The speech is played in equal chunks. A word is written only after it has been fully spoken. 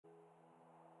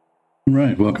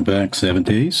Right, welcome back. 7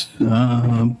 days.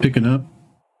 Picking up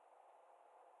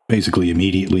basically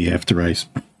immediately after I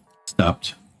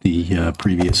stopped the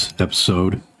previous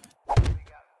episode.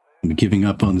 I'm giving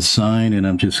up on the sign, and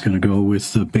I'm just going to go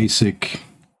with the basic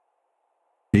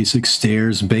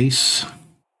stairs base.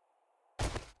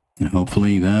 And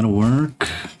hopefully that'll work.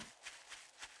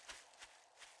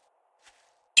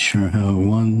 Sure how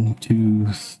 1, 2,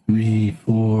 3,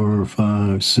 4,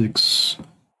 5, 6,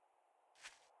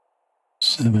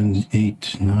 7,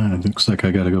 8, 9. It looks like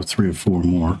I gotta go 3 or 4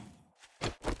 more.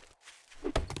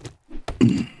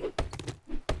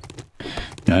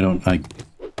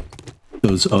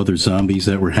 Those other zombies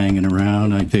that were hanging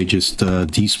around, they just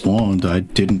despawned. I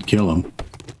didn't kill them.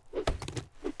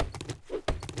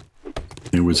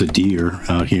 There was a deer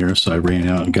out here, so I ran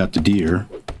out and got the deer.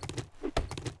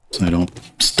 So I don't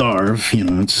starve, you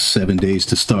know, it's 7 days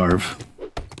to starve.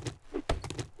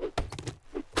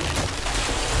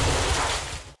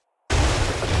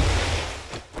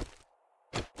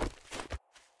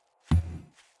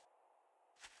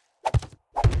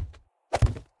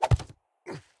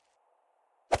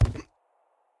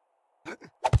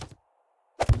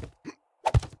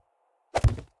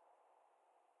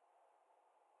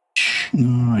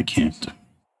 No, I can't.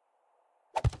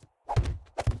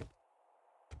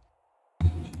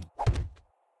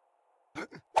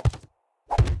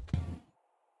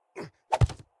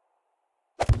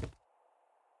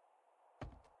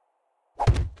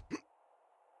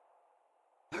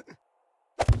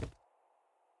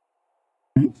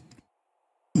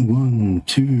 One,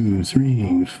 2,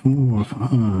 3, 4,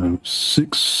 5,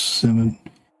 6, 7,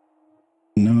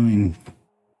 9,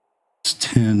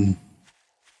 10.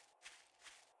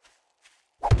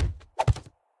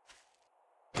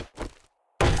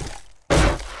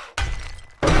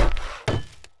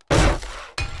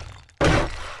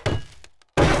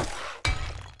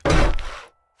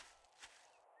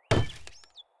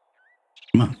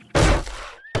 Come on.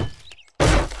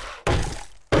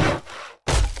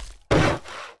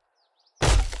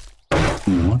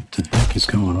 What the heck is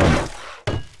going on? I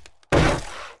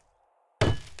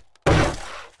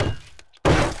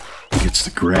think it's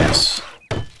the grass.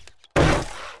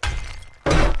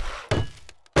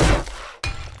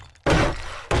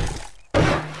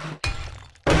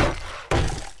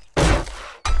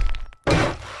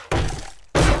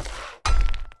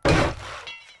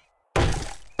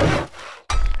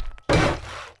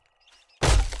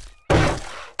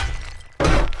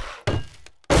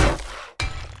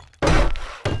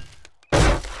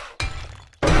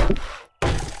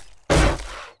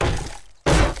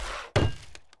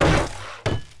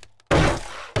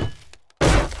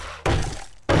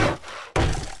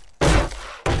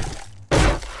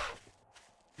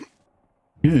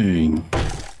 Yay.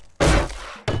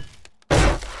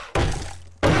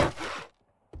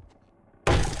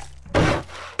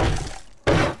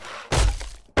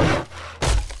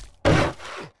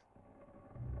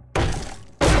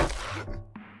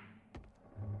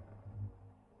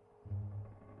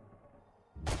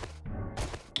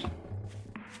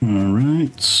 All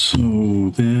right, so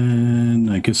then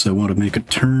I guess I want to make a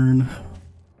turn.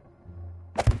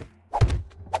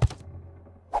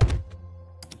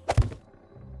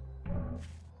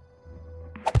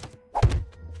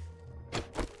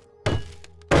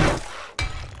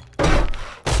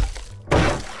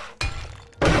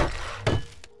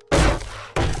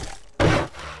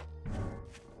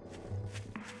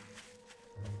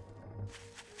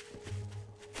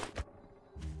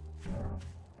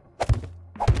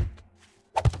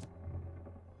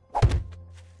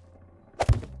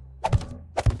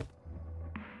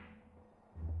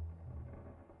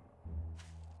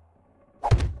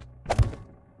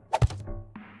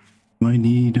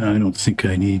 I don't think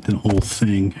I need the whole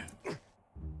thing.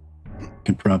 I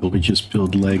can probably just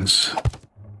build legs.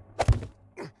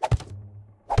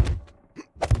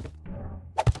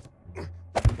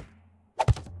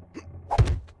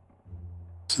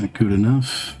 Is that good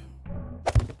enough?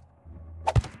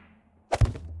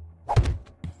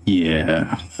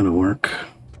 Yeah, that'll work.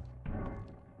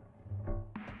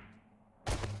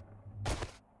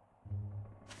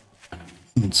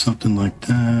 And something like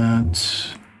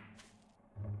that.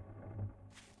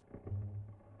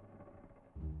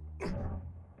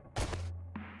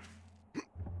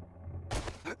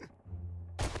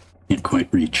 Can't quite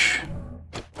reach.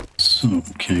 So,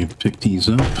 okay, pick these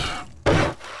up.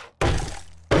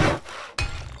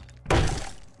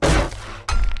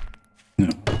 No.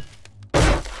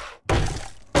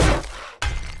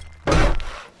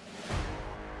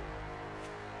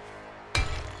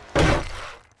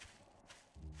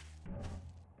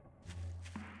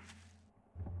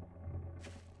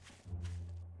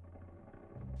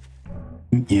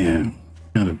 Yeah,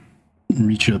 gotta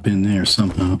reach up in there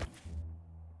somehow.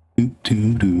 Doo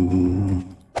 -doo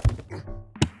 -doo.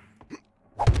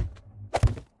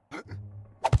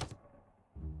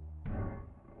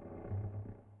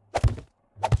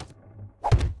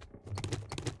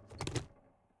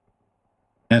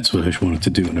 That's what I wanted to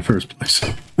do in the first place.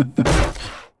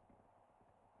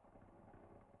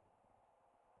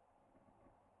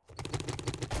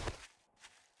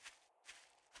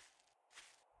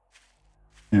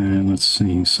 And let's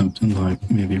see, something like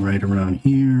maybe right around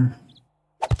here.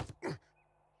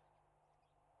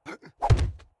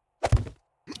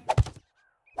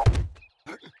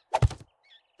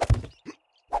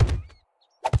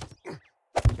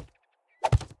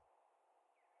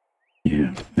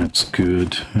 Yeah, that's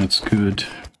good. That's good.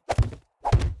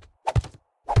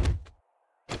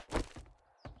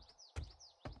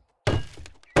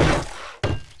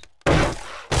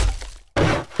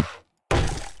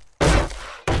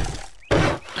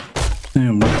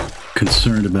 Now, what I'm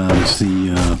concerned about is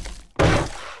the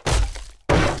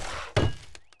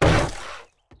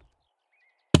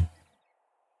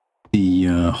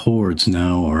hordes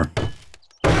now are,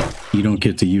 you don't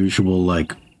get the usual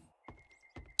like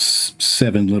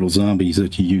 7 little zombies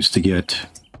that you used to get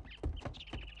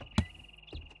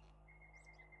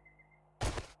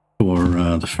for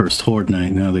the first horde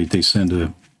night. Now they send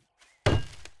a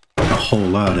whole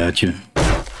lot at you.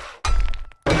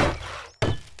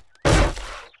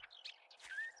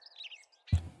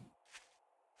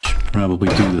 Should probably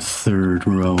do the 3rd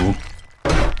row.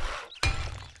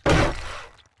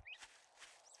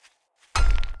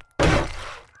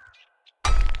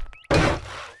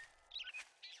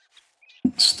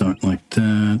 Start like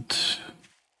that.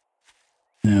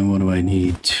 And what do I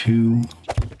need? 2.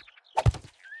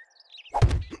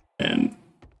 And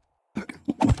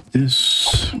like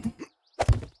this.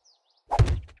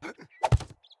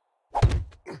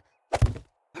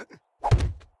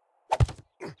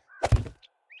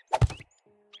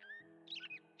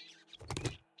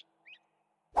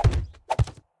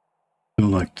 Go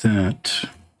like that.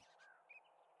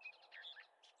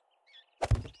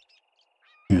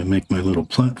 Yeah, make my little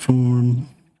platform.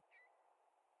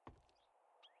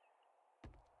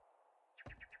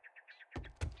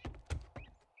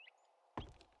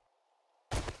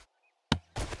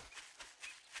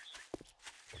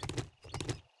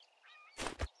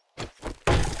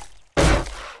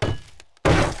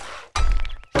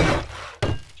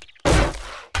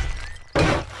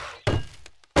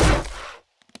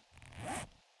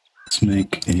 Let's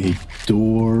make a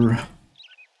door.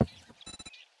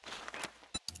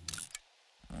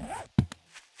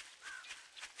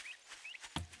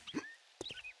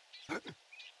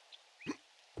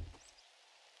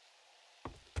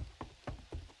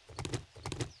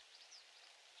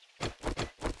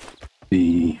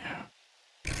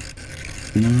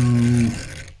 No.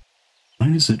 Why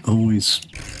does it always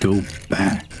go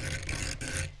back?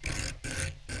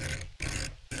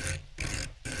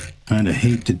 Kinda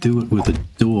hate to do it with a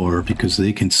door because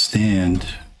they can stand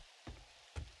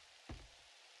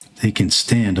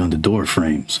on the door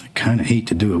frames. I kinda hate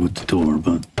to do it with the door,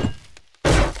 but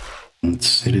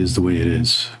it is the way it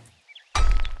is.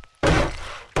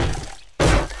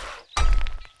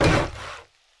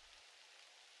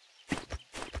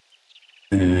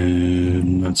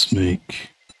 And let's make...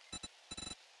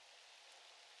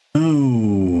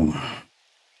 Oh!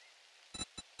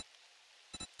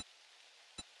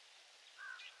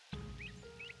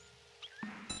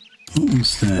 What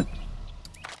was that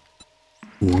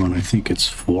one? I think it's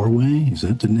 4-way. Is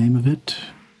that the name of it?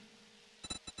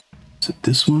 Is it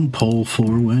this one? Pole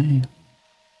 4-way?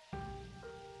 I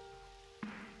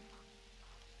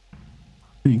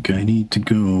think I need to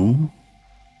go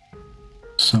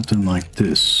something like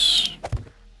this.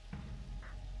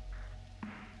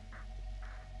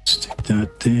 Stick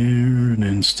that there, and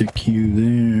then stick you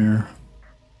there.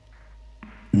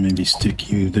 And maybe stick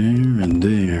you there and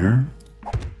there.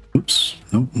 Oops,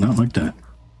 nope, not like that.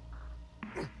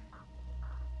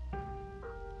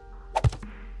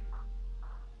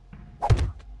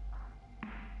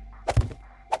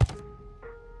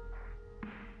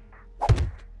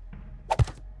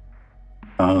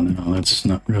 Oh no, that's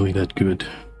not really that good.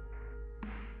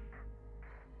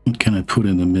 What can I put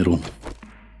in the middle?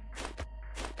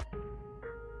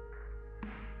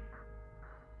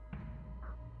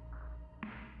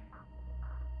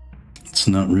 It's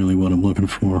not really what I'm looking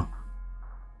for.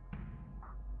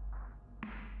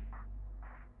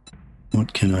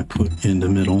 What can I put in the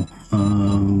middle?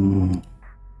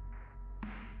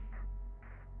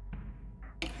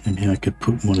 Maybe I could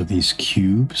put one of these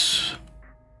cubes.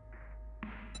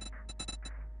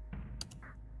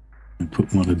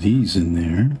 Put one of these in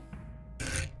there.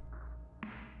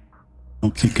 I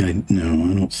don't think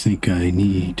I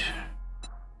need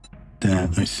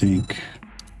that. I think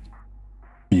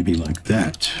maybe like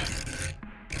that.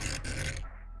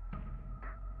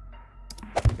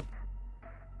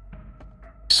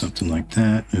 Something like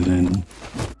that, and then,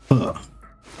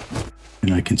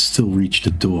 and I can still reach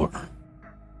the door.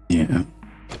 Yeah.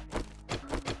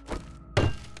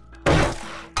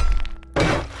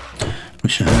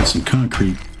 Wish I had some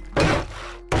concrete.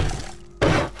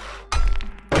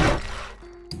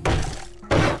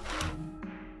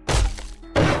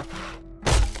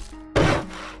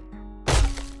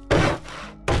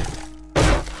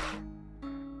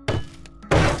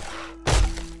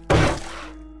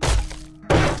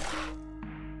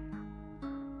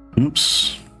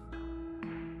 Oops.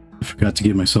 I forgot to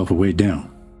give myself a way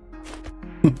down.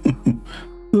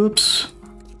 Oops.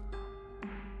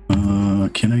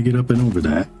 Can I get up and over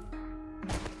that?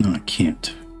 No, I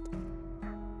can't.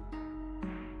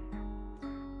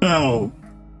 Oh.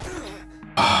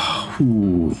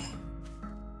 Ooh.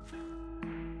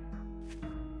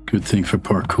 Good thing for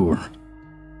parkour.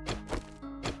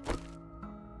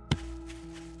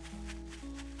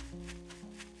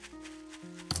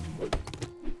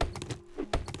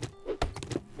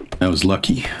 That was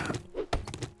lucky.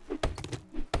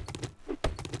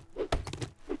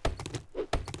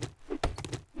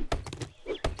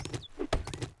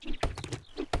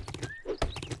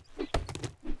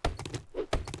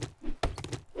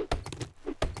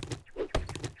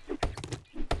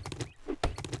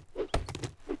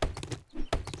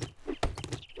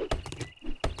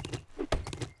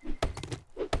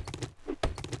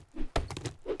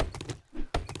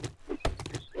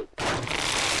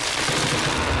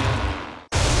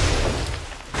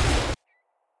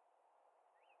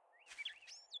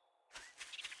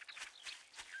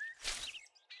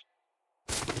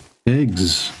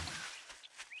 Eggs.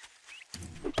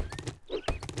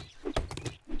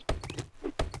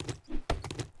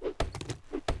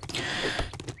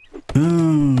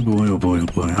 Oh boy, oh boy, oh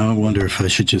boy. I wonder if I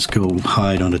should just go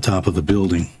hide on the top of the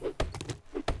building.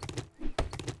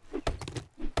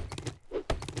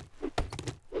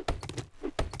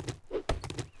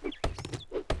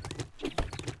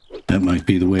 That might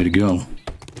be the way to go.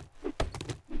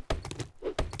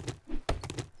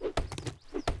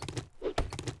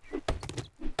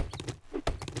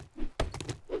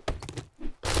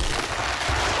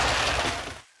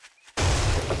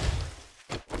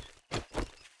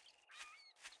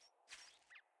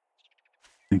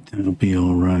 I think that'll be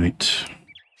all right.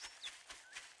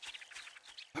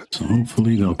 So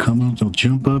hopefully they'll come up, they'll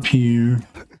jump up here,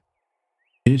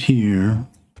 hit here.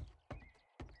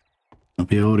 I'll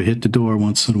be able to hit the door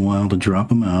once in a while to drop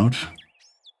them out.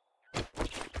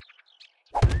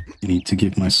 I need to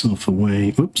give myself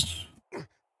away. Oops.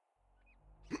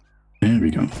 There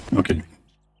we go. Okay.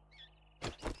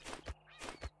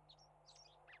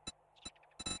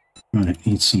 All right,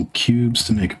 need some cubes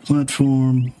to make a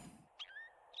platform.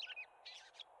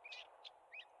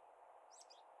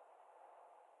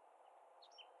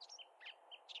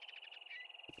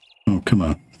 Oh, come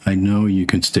on. I know you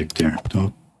can stick there.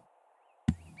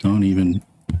 Don't even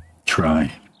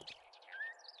try.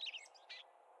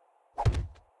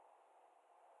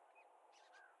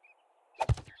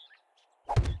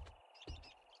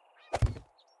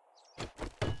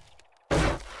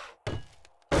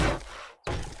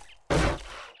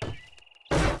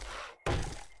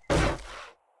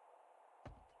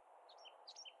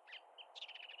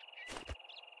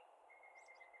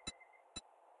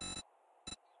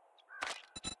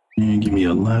 And give me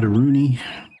a ladder, Rooney.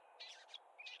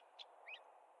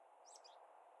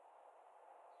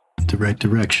 The right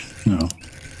direction. No.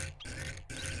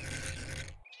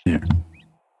 There.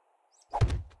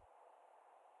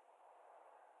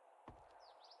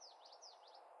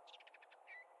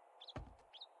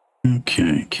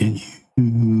 Okay, can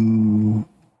you...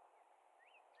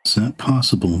 Is that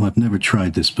possible? I've never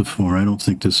tried this before. I don't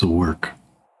think this will work.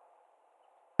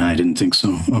 I didn't think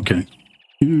so. Okay.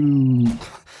 Ooh.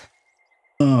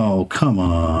 Oh, come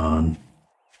on.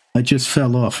 I just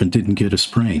fell off and didn't get a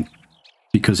sprain.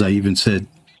 Because I even said,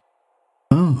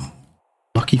 oh,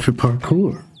 lucky for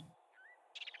parkour.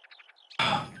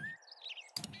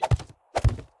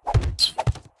 This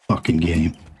fucking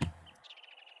game.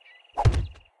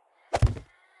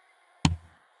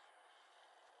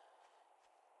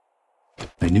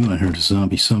 I knew I heard a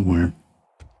zombie somewhere.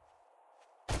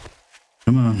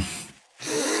 Come on.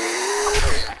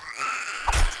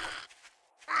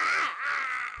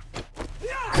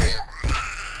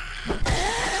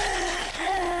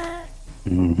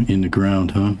 In the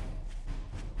ground, huh?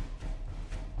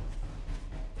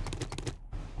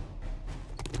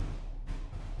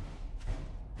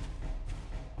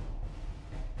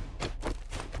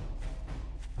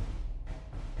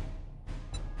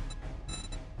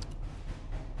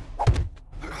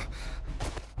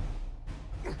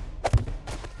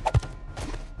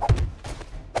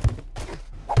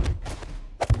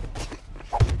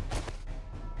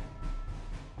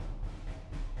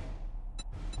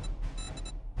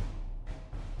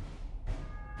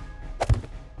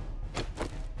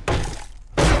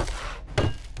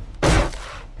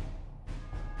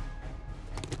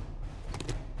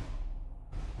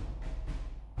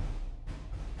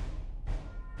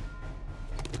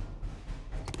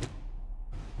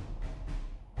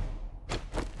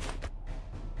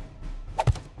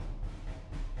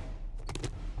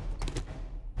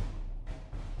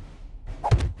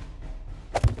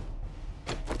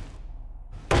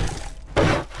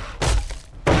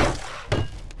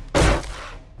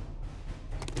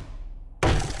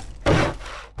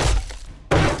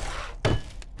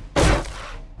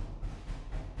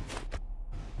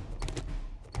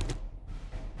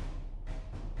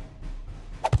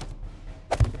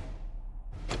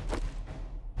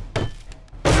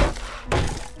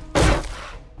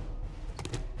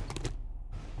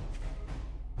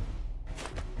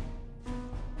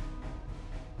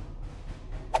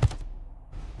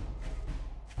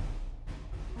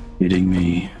 Kidding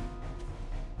me.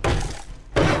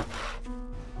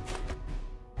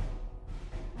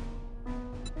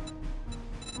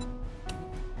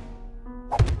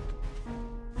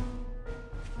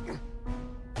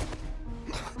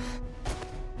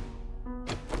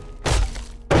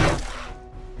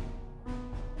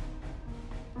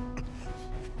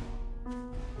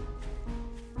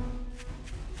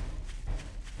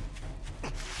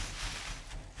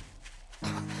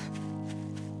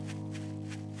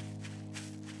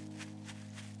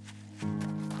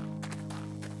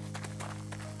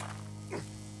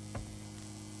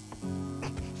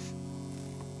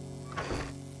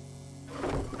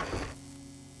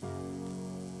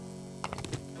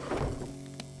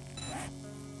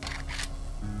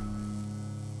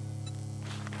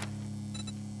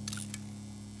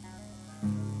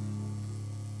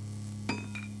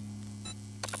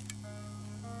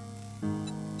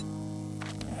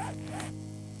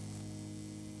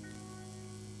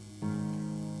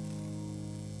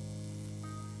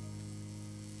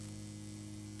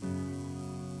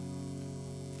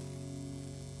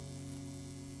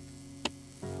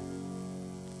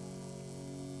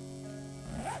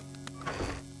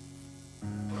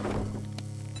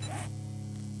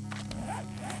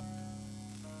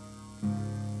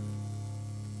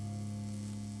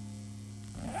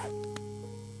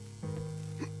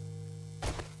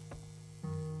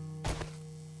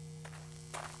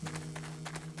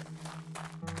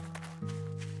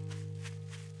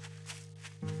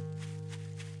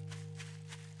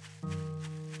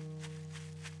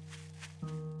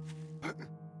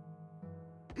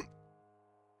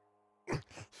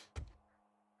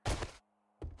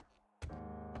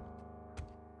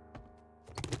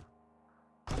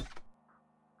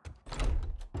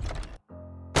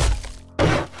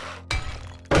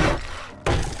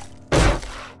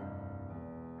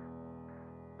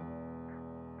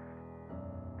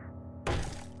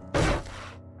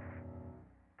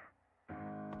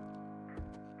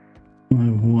 I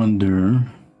wonder.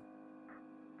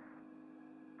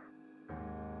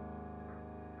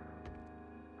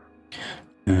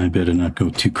 I better not go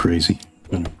too crazy.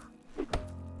 But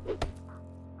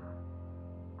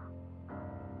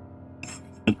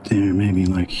there, maybe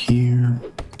like here.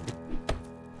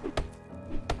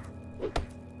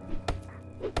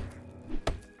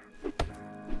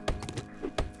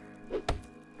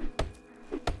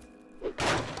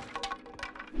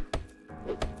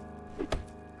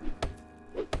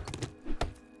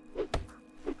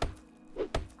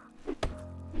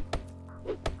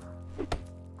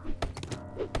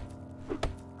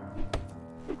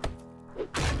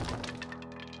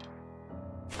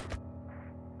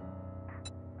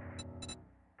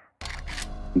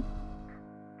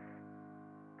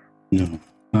 No,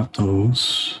 not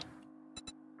those.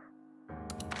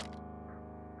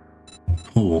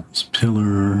 Poles,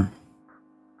 pillar.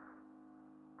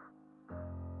 I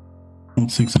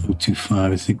don't think it's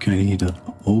 025. I think I need a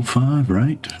 05,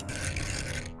 right?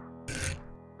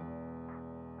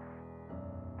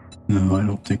 No, I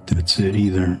don't think that's it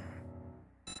either.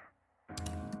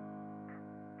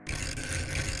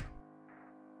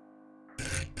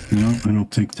 No, I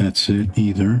don't think that's it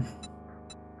either.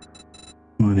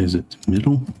 What is it?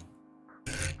 Middle?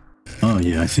 Oh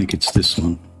yeah, I think it's this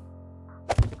one.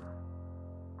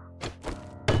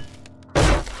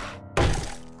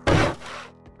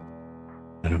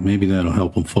 Maybe that'll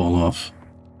help them fall off.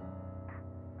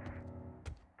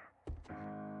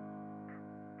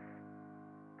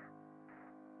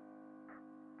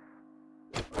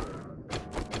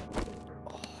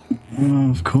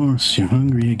 Oh, of course, you're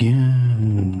hungry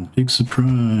again. Big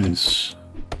surprise.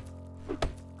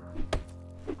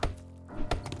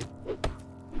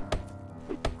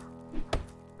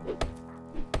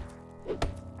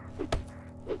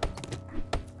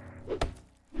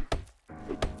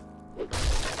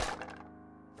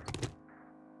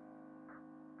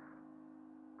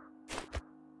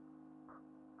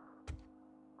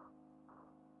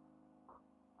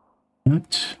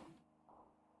 What?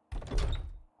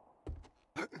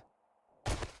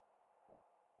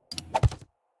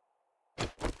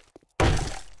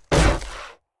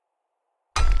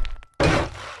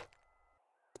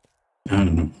 I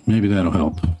don't know. Maybe that'll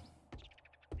help.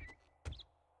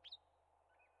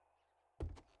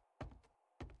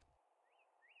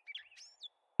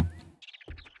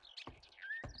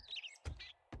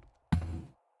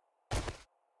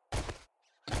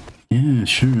 Yeah,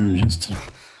 sure. Just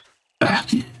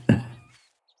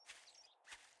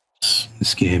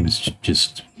this game is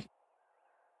just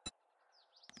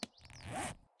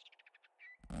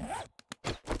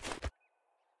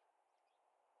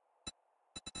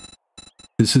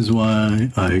This is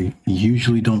why I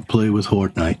usually don't play with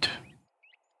Horde Knight.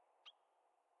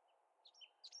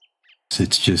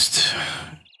 It's just,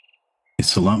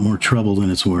 it's a lot more trouble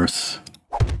than it's worth.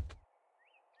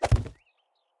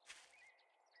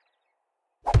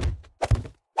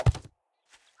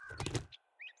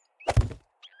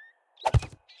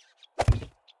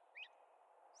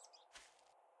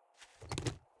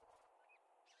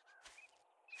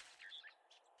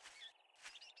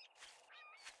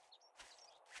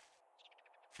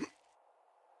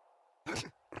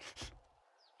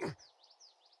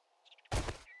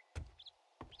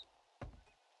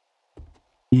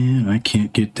 Yeah, I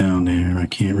can't get down there. I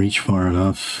can't reach far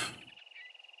enough.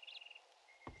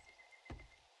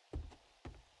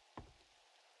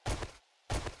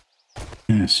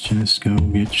 Yes, just go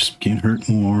get hurt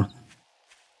more.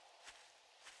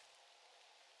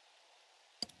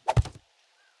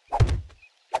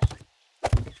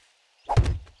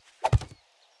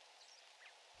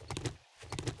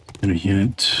 Better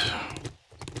yet.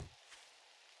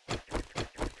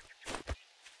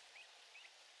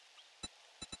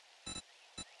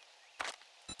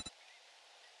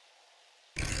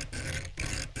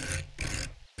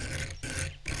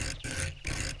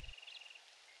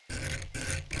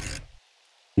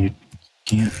 You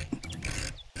can't.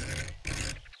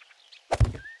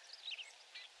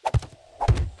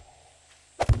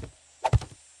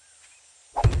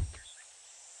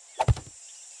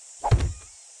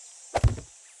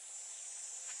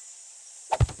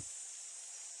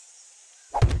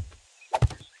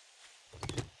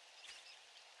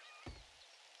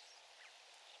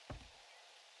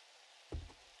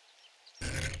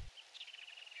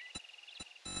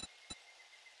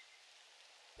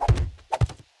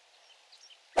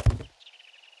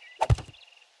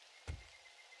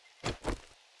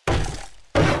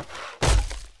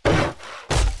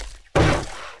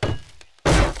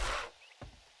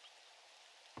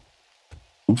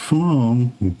 Don't fall.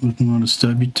 You wouldn't want to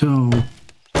stub your toe.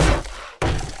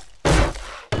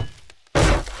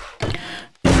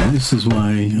 Yeah, this is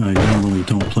why I normally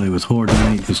don't play with Horde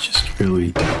Knight. It's just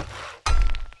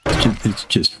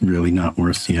really not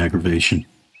worth the aggravation.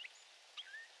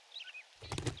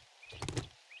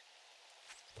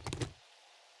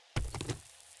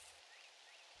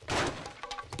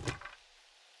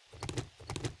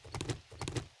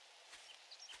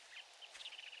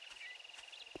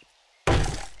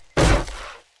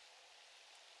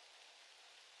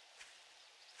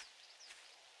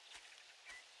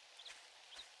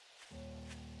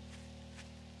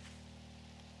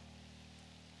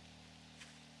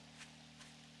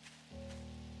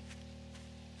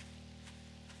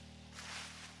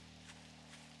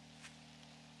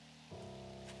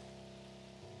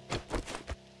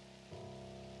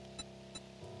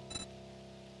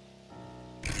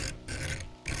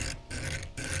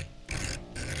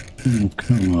 Oh,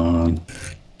 come on.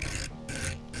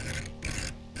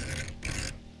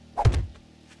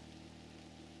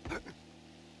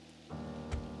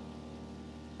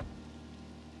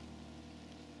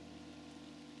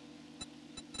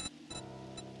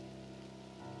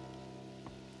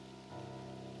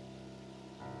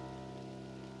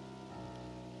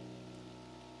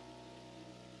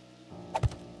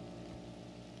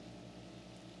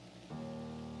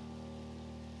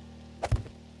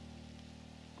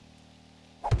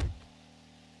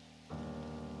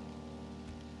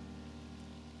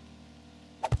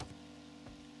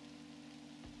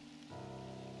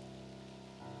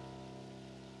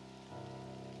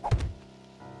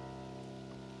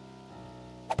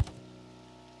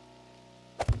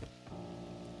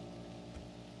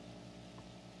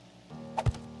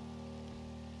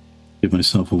 Give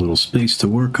myself a little space to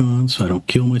work on so I don't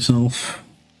kill myself.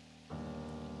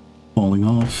 Falling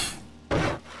off.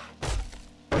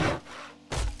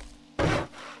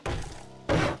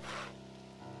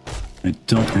 I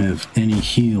don't have any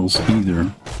heals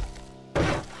either.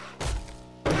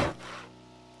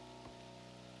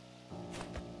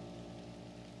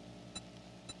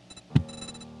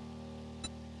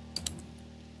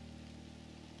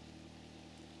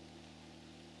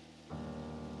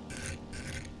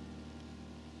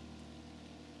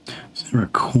 Is there a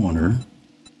corner?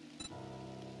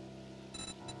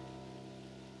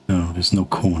 No, there's no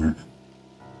corner.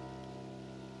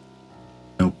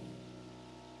 Nope.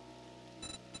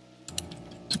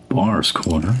 It's Bar's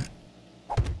corner.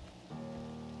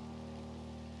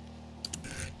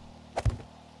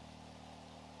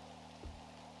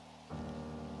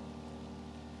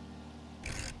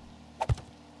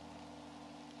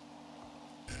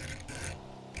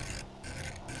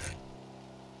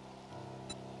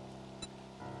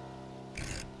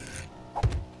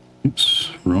 Oops.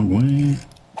 way.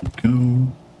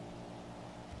 Go.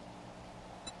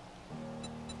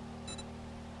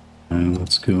 And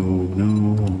let's go.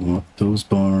 No, I want those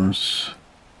bars.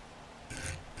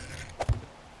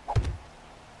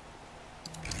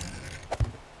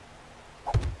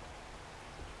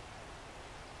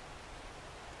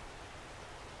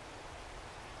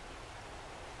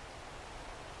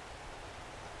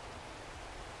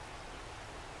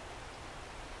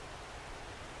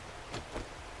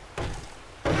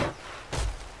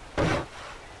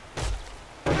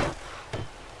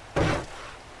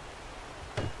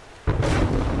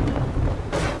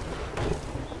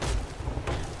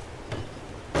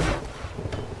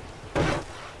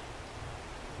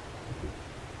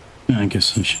 I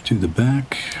guess I should do the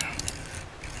back.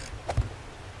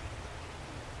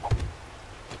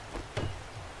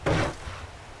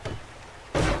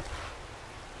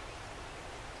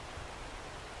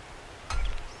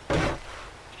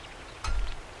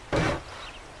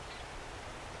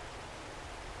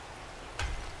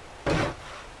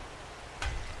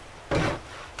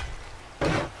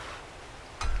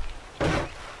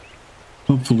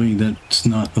 Hopefully that's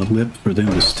not a lip for them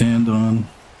to stand on.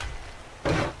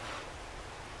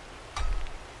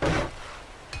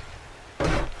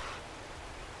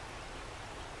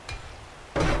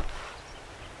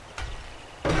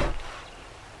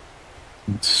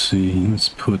 Let's see,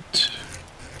 let's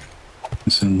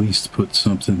at least put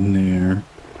something there.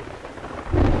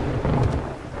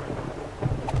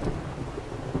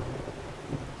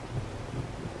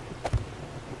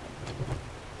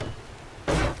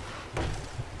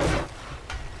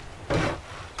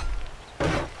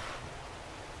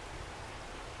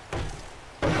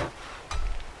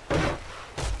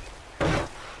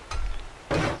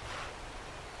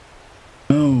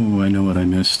 Oh, I know what I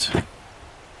missed.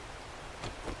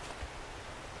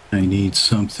 I need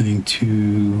something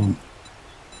to...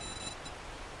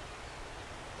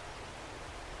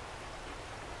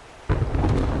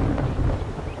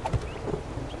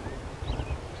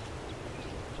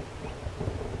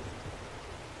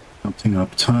 something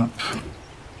up top.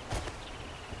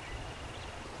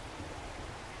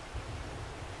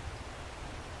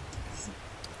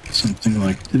 Something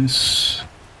like this.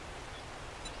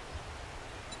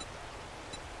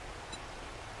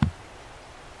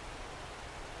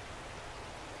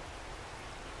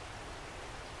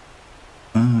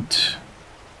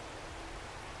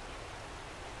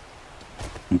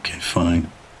 Okay,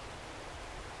 fine.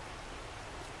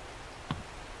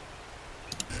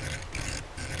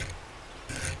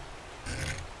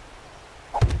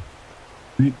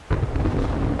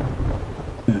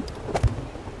 That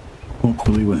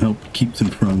hopefully will help keep them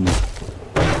from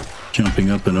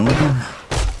jumping up and over.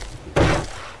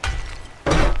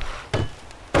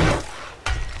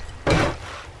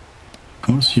 Of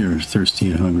course you're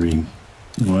thirsty and hungry.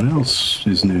 What else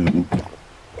is new?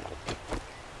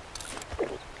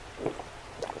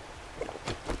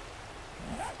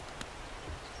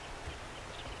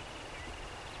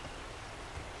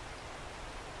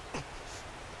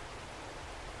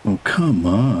 Oh, come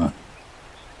on.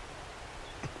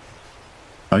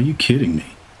 Are you kidding me?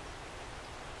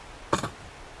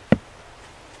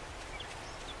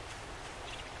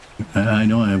 I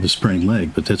know I have a sprained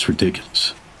leg, but that's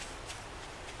ridiculous.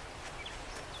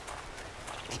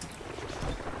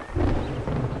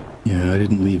 Yeah, I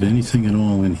didn't leave anything at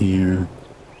all in here.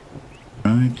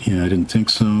 Right? Yeah, I didn't think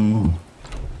so.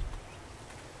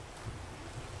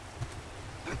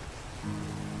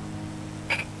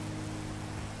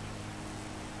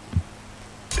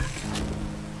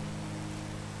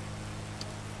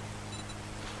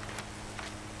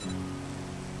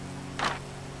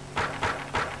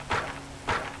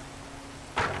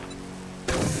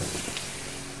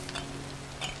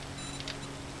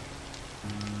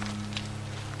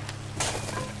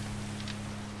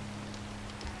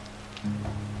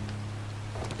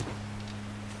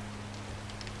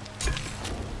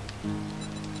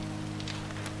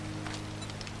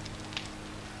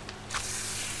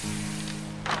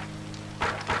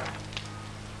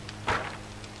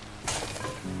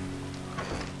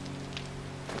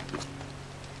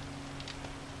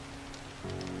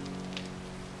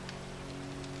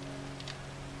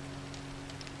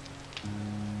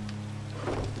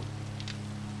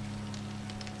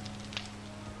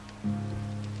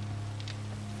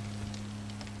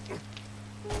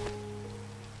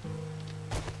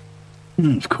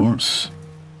 Of course.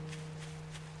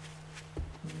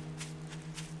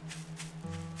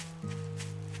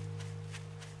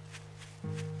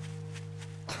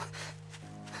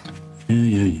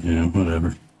 Yeah,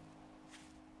 whatever.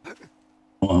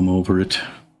 Well, I'm over it.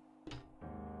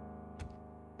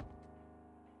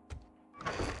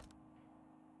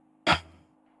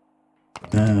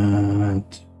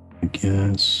 That, I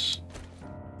guess.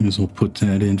 May as well put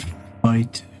that in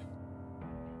fight.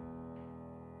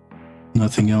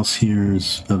 Nothing else here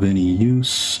is of any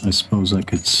use. I suppose I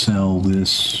could sell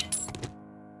this.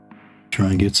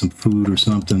 Try and get some food or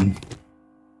something.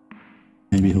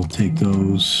 Maybe he'll take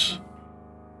those.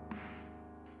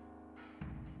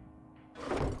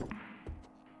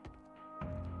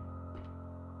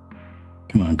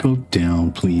 Come on, go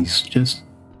down, please.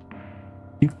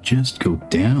 You just go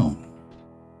down.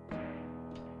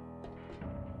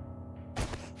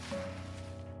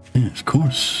 Yeah, of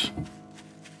course.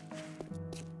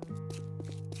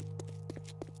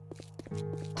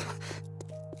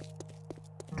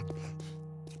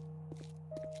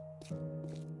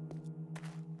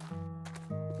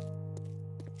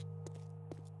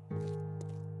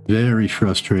 Very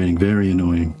frustrating, very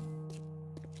annoying.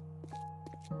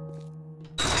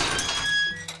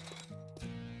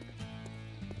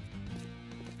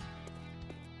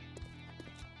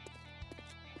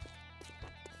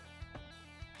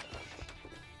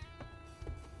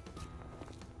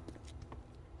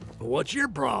 What's your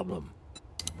problem?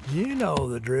 You know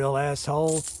the drill,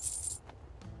 asshole.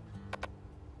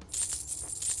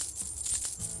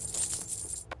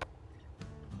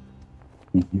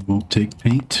 You won't take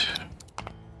paint?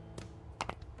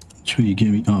 Sure you give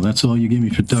me... Oh, that's all you give me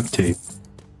for duct tape.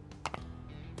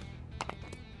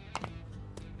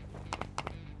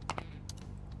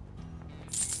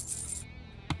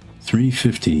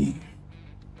 $3.50.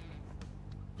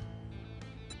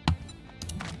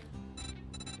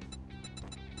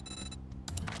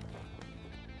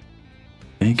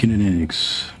 Bacon and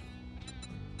eggs.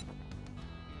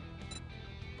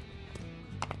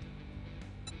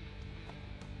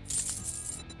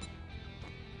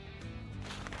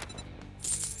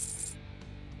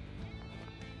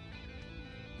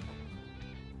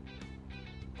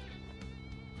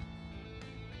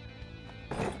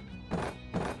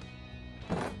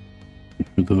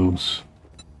 For those.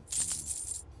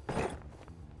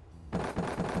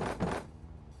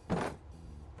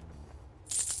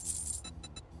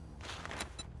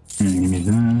 And give me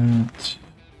that.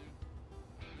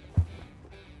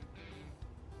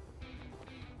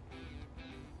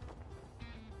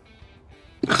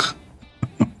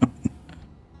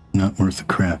 Not worth the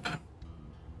crap.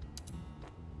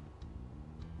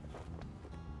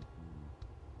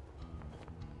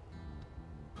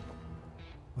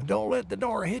 Well, don't let the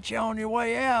door hit you on your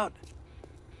way out.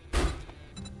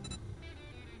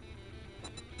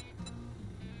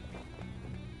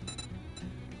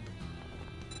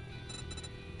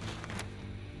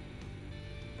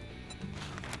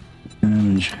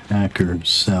 Damage, hacker,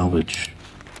 salvage.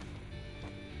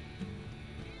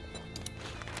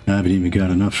 I haven't even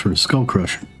got enough for a skull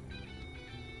crusher.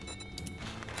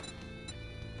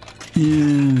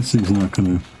 Yeah, this thing's not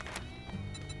gonna...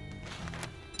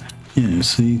 Yeah,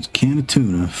 see, can of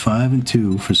tuna, 5 and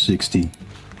 2 for 60.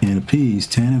 Can of peas,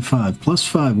 10 and 5, plus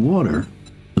 5 water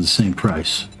for the same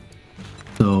price.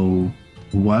 So,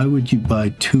 why would you buy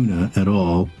tuna at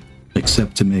all,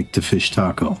 except to make the fish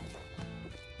taco?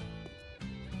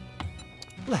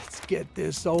 Let's get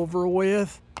this over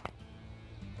with.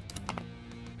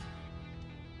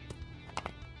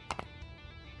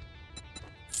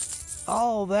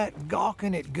 All that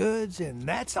gawking at goods and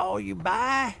that's all you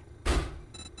buy?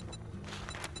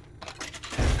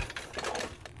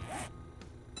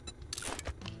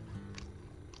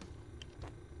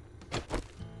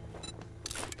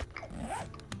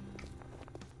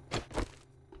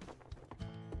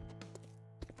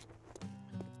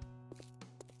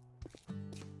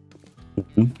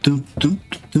 Dum, dum,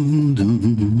 dum, dum,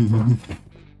 dum.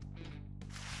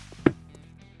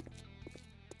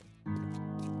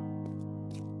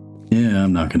 Yeah,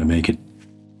 I'm not gonna make it.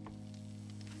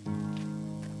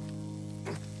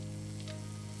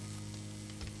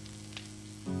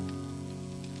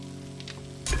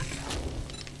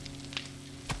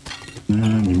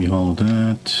 Give me all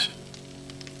that.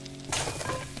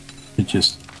 It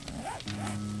just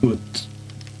put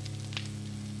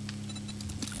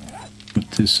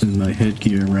this in my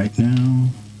headgear right now.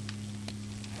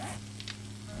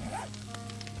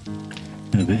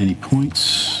 Have any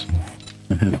points?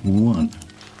 I have 1.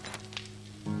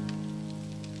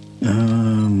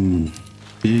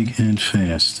 Big and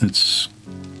fast. That's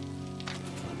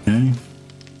okay.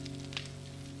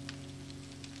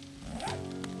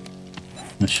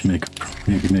 I should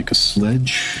maybe make a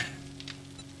sledge.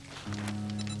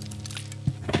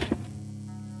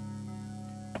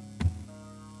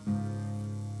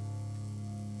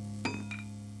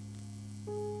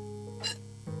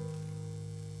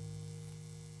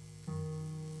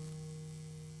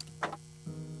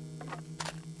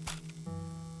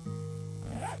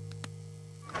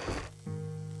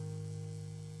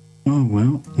 Oh,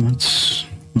 well, let's...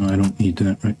 I don't need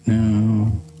that right now.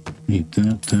 Need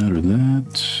that, that, or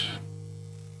that.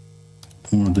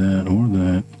 Or that, or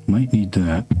that. Might need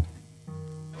that.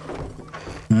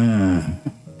 Ah.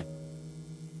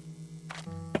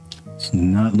 It's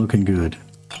not looking good.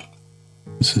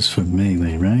 This is for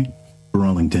melee, right?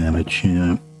 Brawling damage,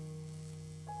 yeah.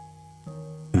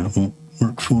 That won't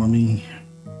work for me.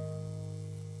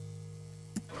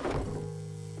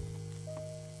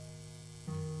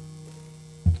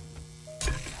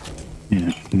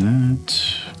 Yeah,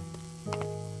 that.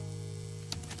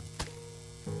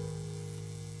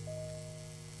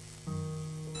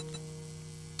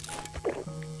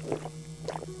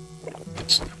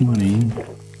 It's 20,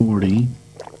 40.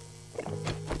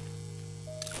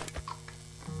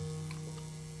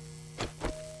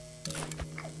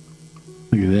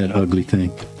 Look at that ugly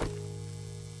thing.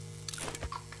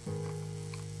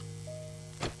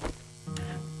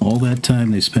 All that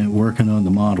time they spent working on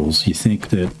the models, you think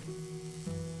that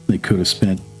they could have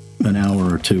spent an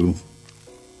hour or two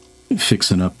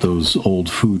fixing up those old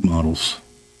food models.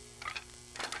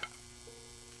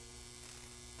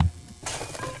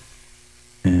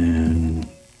 And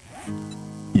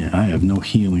yeah, I have no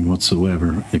healing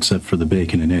whatsoever except for the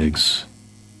bacon and eggs.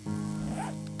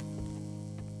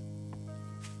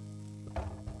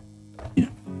 Yeah.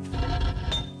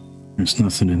 There's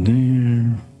nothing in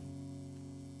there.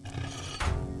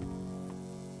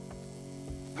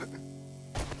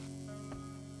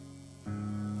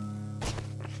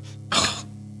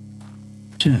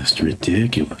 Just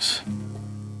ridiculous.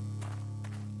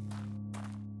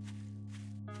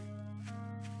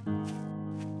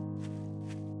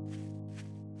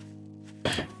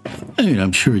 I mean,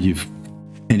 I'm sure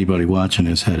anybody watching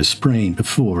has had a sprain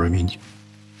before. I mean,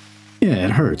 yeah,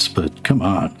 it hurts, but come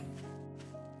on.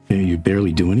 You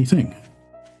barely do anything.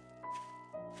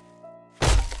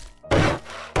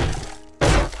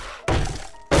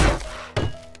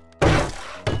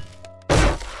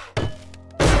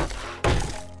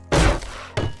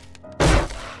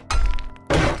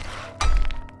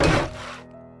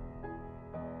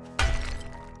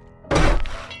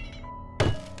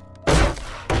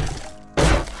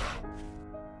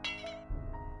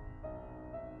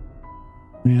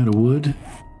 We out of wood?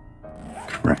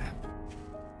 Crap.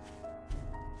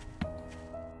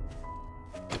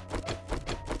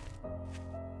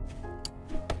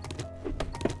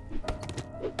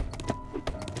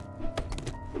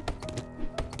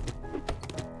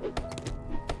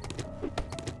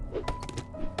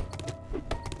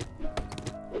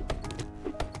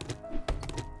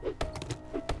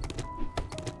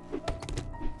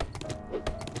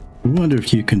 I wonder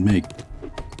if you can make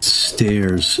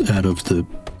stairs out of the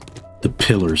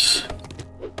pillars.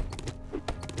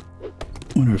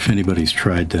 Wonder if anybody's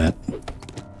tried that.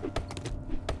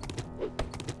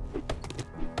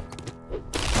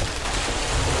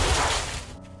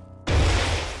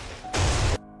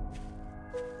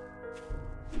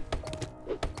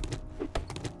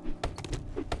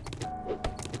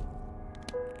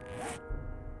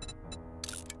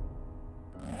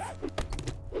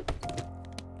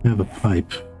 I have a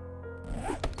pipe.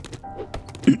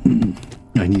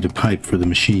 I need a pipe for the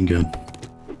machine gun.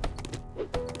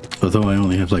 Although I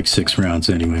only have like 6 rounds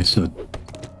anyway, so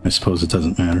I suppose it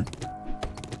doesn't matter.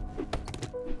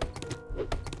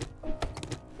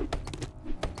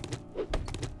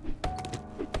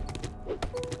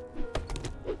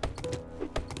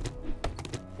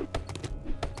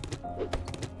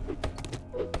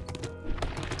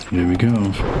 There we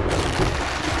go.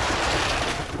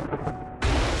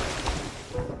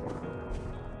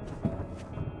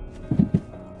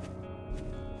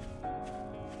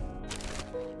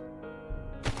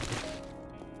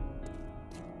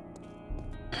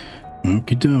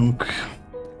 Okie doke.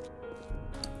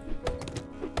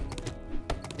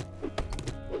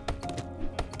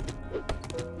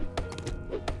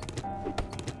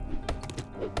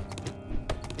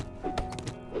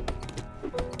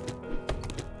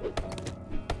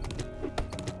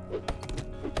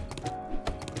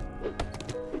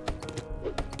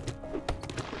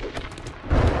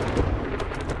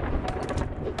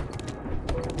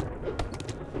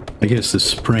 I guess the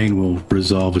sprain will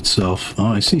resolve itself. Oh,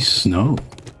 I see snow.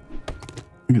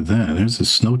 Look at that. There's a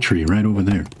snow tree right over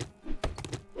there.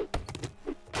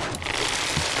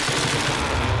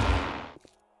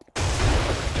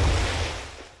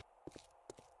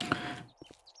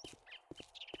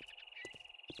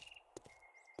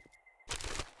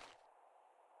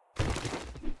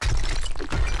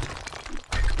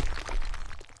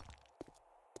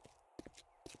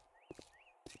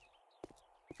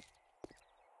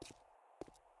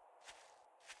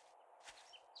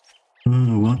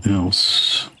 What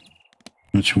else?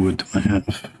 How much wood do I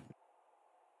have?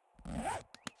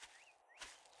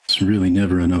 It's really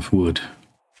never enough wood.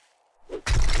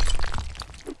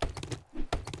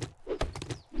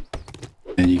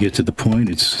 And you get to the point,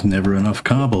 it's never enough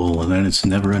cobble, and then it's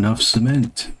never enough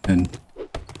cement, and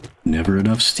never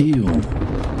enough steel.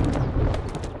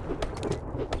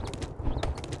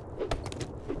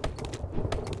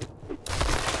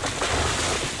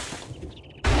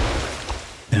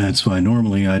 That's why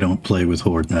normally I don't play with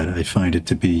Horde. I find it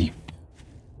to be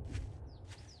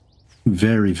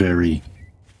very, very,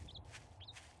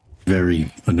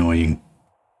 very annoying.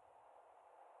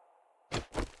 I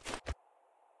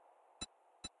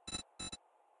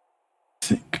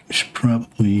think I should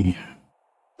probably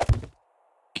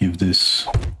give this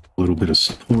a little bit of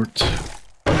support.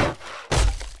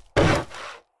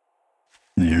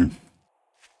 There.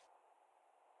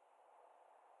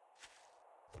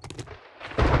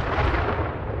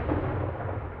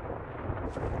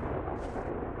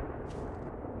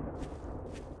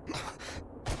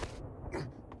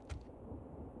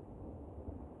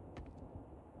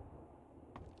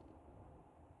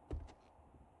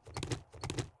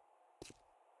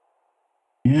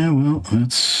 Yeah, well,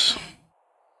 it's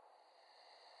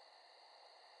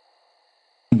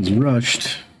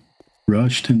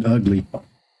rushed and ugly.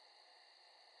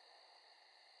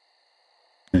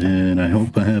 And I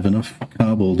hope I have enough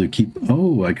cobble to keep...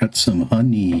 Oh, I got some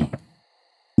honey.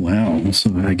 Wow,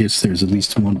 so I guess there's at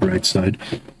least one bright side.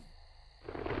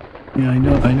 Yeah, I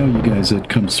know you guys, that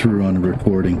comes through on a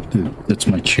recording. That's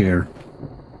my chair.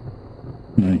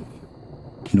 My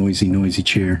noisy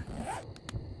chair.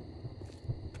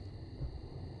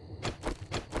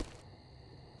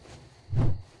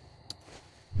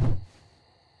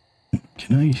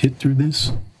 Can I hit through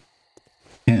this?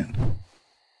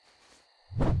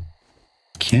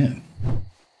 Can.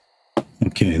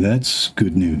 Okay, that's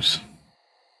good news.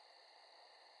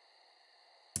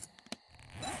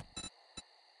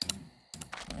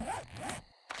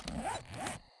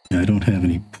 I don't have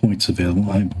any points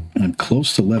available. I'm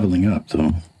close to leveling up,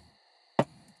 though.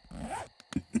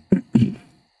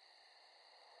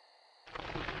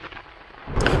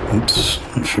 Oops,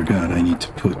 I forgot I need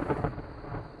to put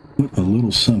a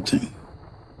little something.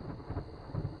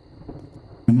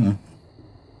 Come on.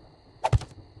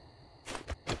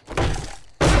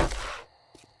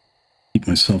 Keep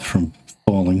myself from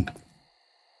falling.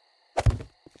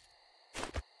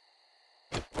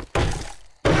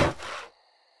 I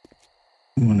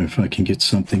wonder if I can get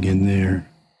something in there.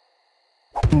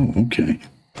 Oh, okay.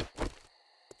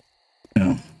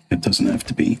 No, it doesn't have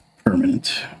to be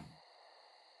permanent.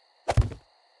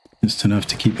 Just enough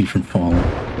to keep me from falling.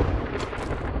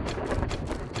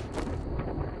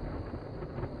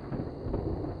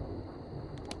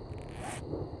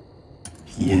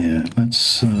 Yeah,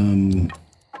 let's,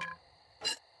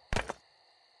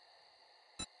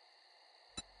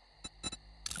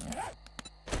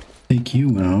 take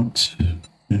you out,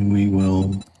 and we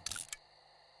will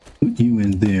put you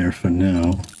in there for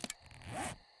now.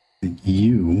 And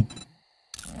you,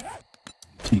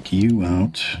 take you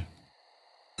out.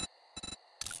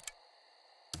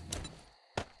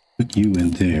 Put you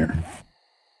in there.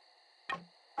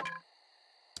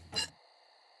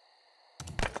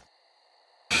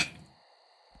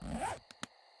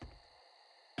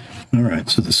 Alright,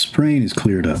 so the spraying is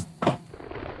cleared up. I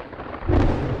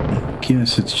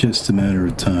guess it's just a matter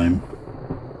of time.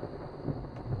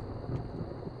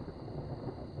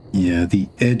 Yeah, the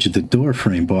edge of the door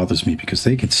frame bothers me because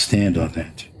they can stand on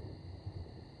that.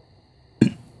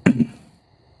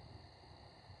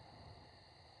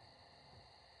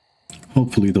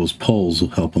 Hopefully those poles will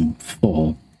help them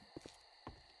fall.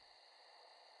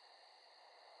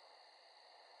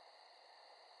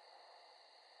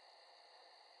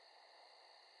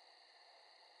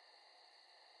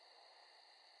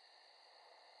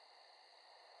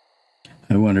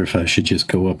 I wonder if I should just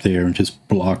go up there and just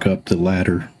block up the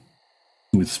ladder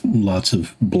with lots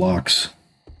of blocks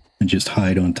and just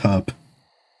hide on top.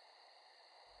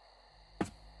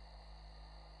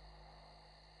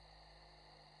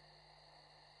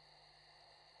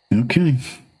 Okay.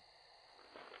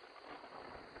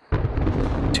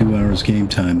 2 hours game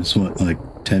time is what, like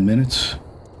 10 minutes?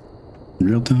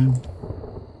 Real time?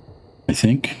 I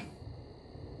think.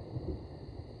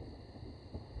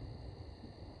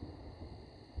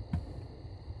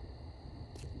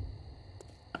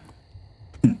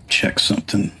 Check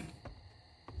something.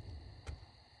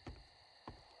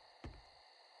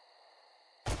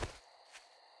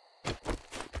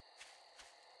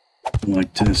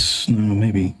 Like this. No,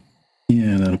 maybe.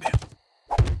 Yeah, that'll be.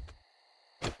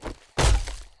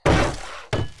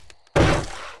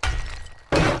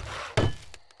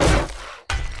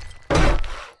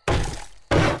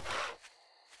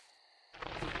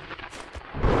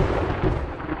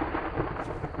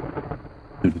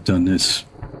 I've done this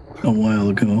a while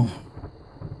ago.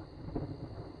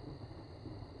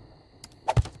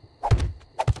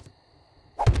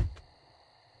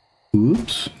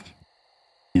 Oops.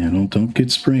 Yeah, don't get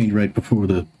sprained right before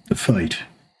the fight.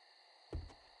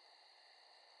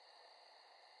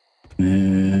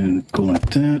 And go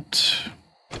like that.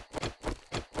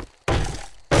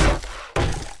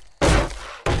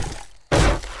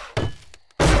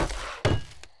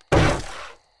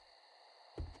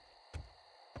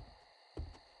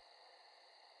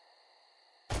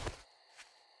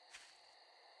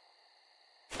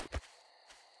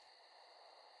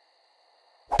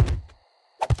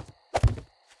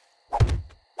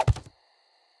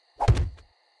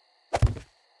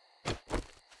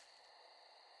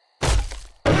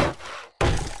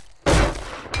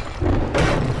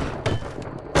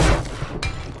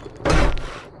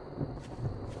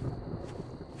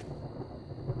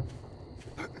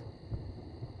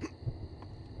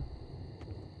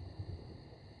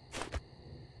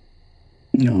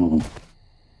 No.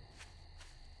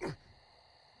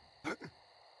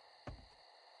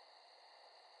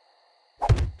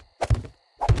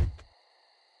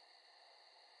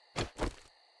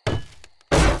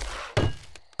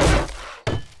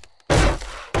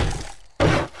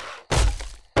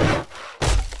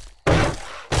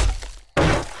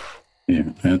 Yeah,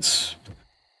 that's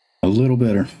a little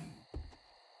better. At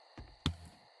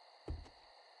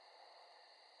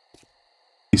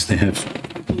least they have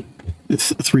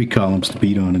 3 columns to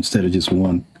beat on instead of just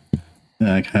 1.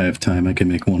 I have time, I can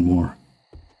make 1 more.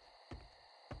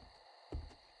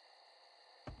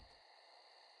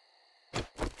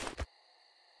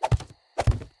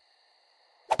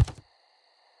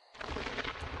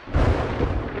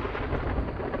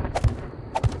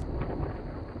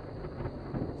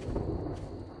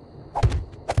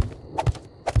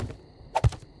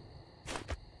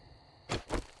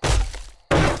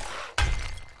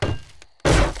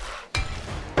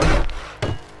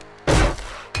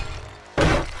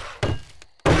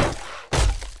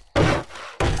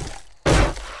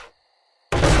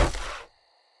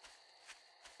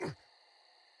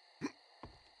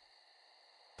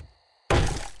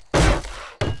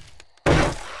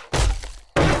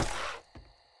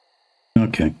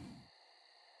 Okay.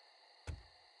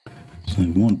 So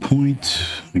 1 point.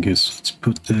 I guess let's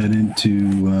put that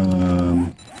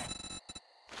into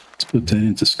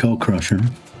Skull Crusher.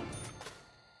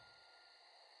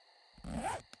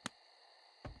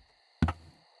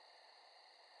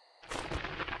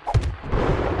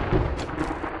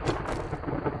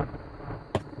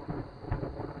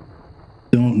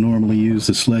 Don't normally use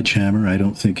the sledgehammer. I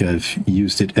don't think I've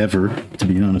used it ever, to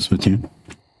be honest with you.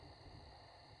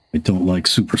 I don't like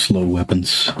super slow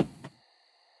weapons.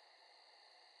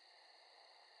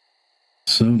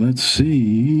 So let's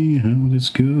see how this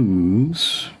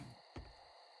goes.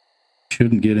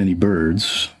 Shouldn't get any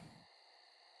birds.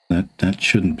 That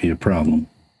shouldn't be a problem.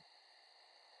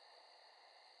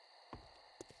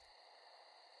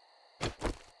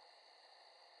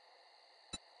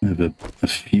 I have a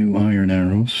few iron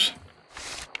arrows.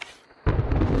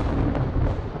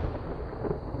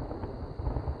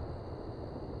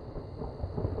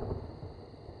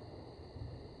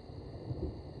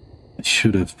 I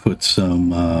should have put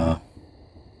some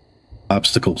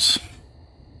obstacles,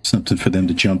 something for them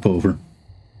to jump over.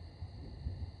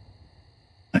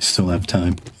 I still have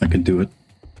time. I can do it.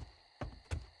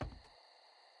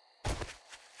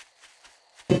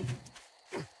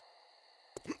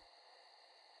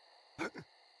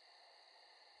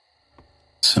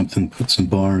 Something, put some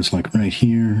bars like right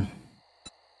here.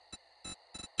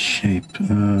 Shape, put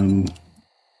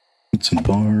some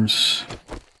bars.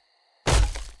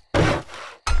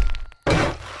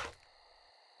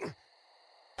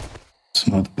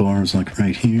 Some other bars like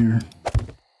right here.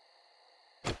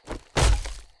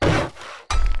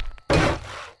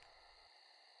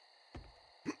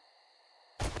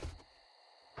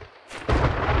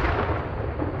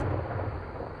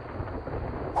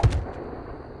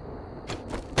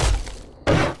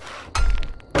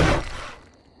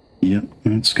 Yep,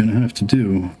 that's gonna have to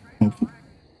do. Hopefully.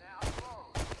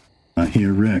 I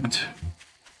hear Rect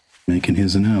making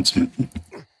his announcement.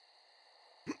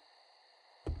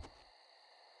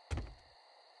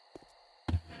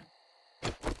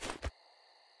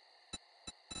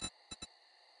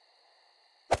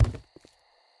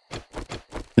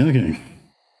 Okay.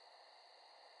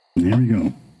 There we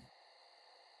go.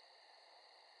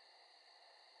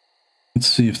 Let's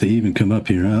see if they even come up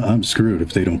here. I'm screwed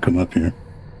if they don't come up here.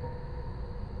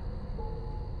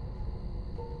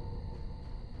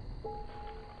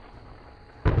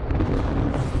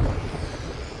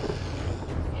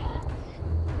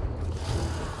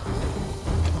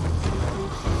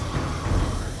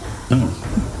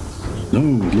 No,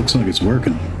 it looks like it's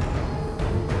working.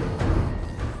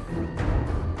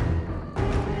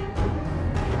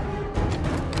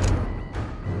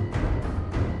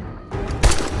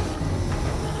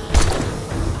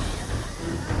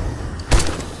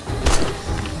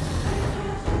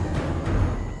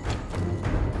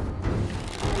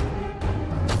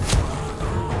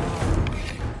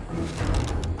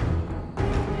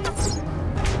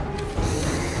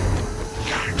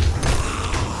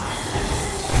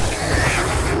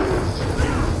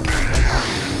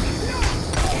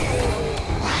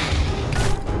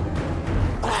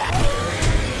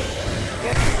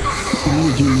 How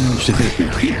did you manage to hit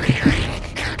me?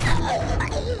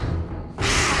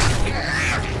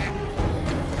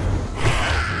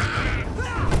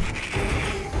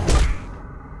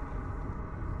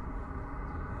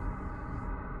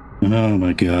 Oh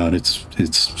my god, it's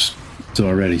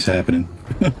already happening.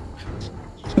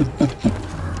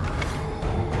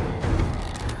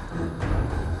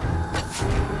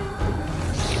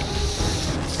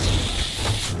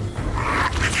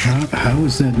 How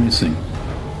is that missing?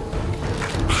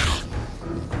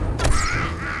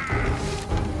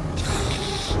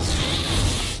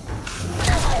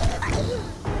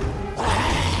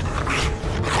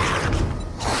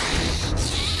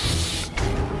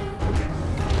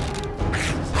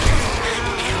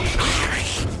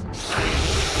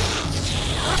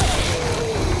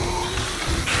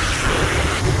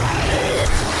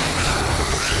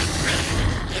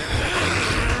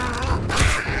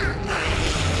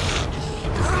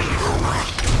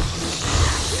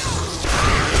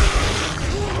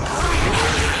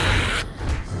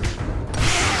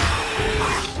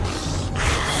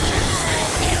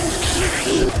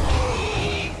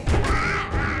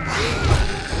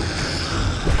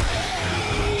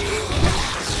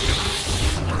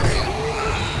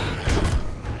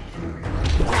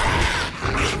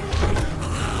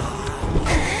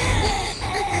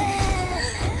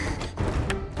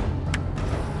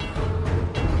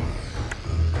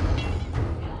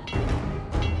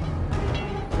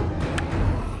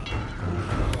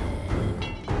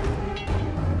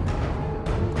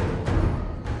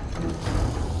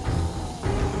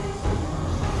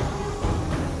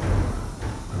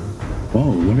 Whoa,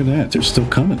 look at that. They're still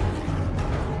coming.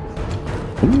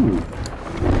 Ooh.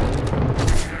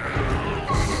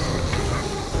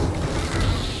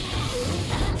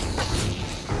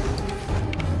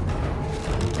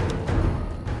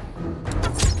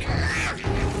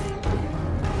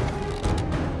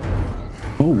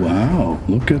 Oh, wow.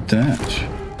 Look at that.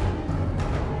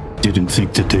 Didn't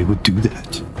think that they would do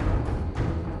that.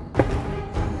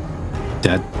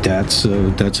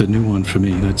 That's a new one for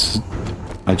me.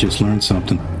 I just learned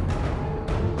something.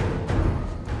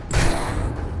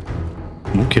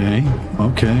 Okay,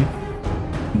 okay.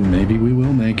 Maybe we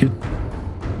will make it.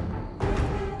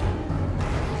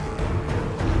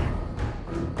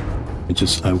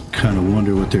 I kind of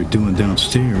wonder what they're doing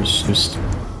downstairs.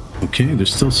 Okay, they're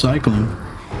still cycling.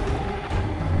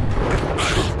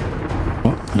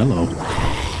 Oh, hello.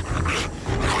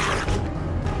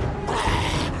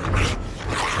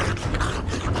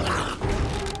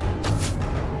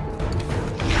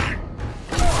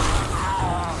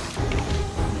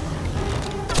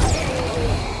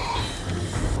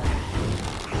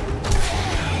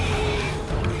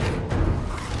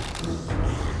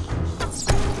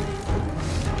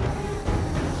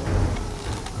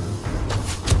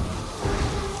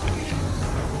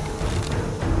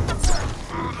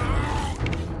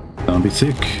 Zombie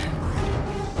thick.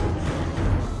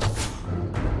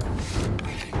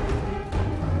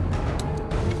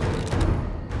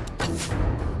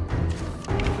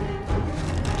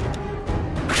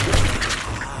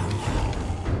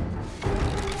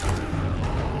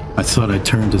 I thought I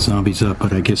turned the zombies up,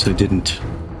 but I guess I didn't.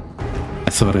 I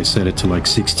thought I set it to like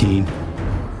 16.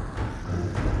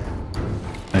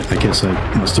 I guess I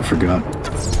must have forgot.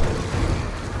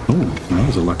 Oh, that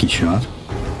was a lucky shot.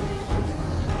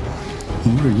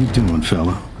 What are you doing,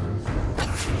 fella?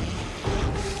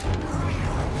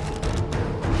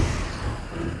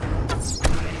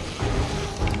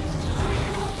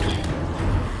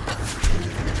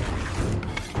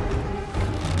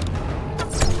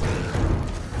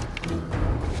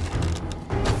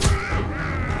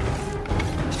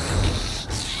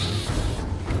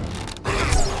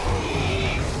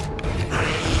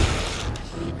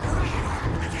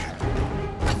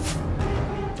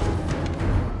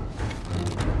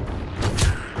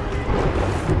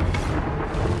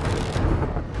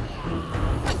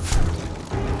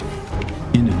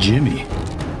 Into Jimmy.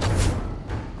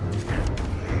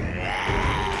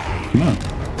 Come on.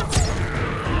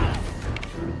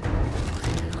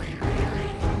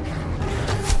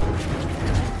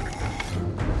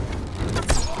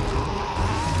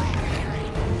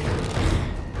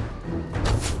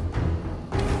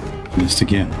 Missed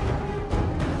again.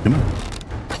 Come on.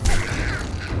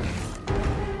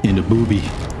 In the booby.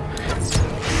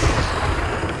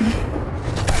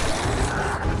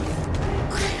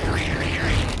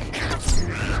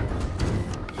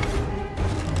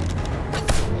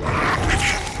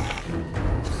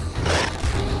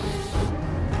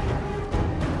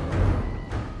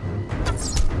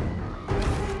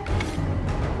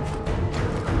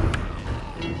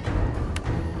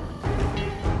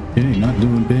 Okay, not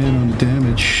doing bad on the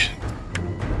damage.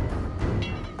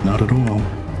 Not at all.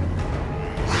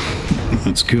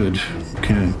 That's good.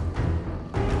 Okay.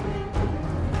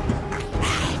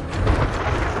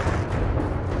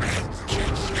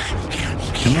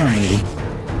 Come on, lady.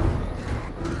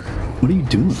 What are you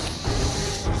doing?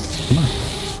 Come on.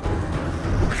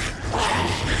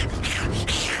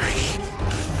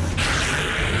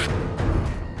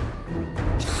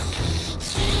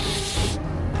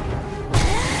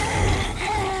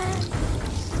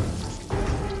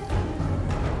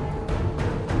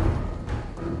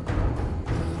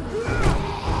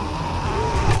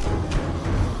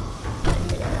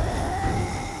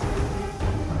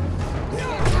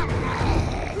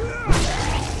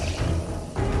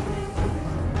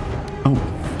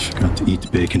 Forgot to eat the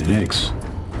bacon and eggs.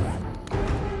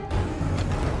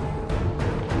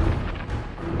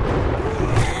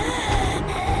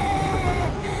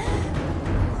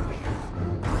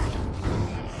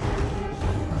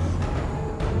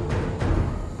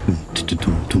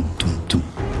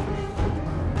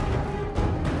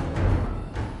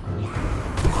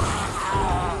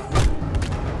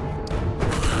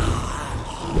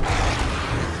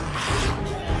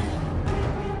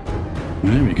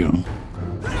 There we go.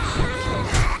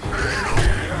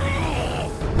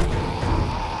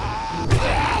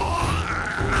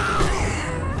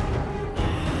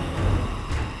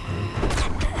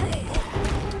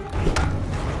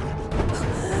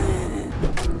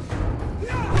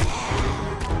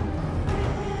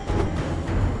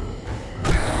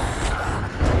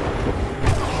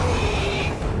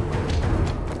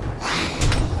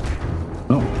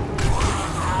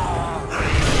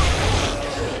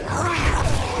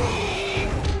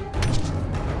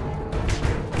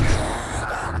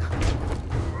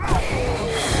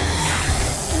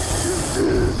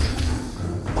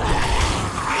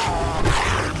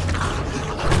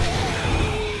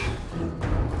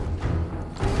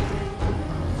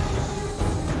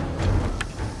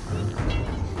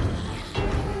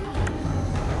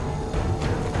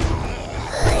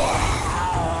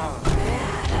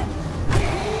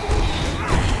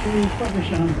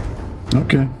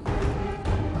 Okay.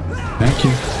 Thank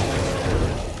you.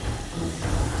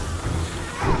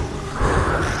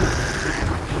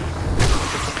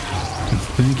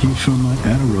 Thank you for my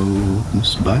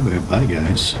arrows. Bye,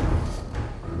 guys.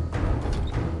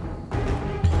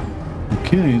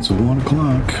 Okay, it's 1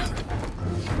 o'clock.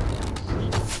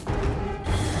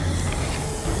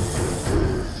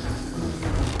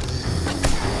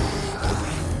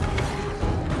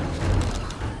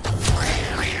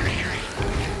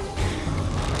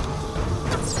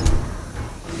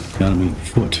 Got him in the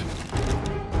foot.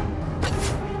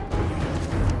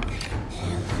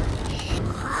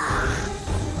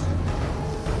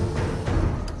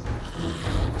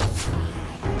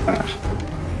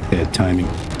 Bad timing.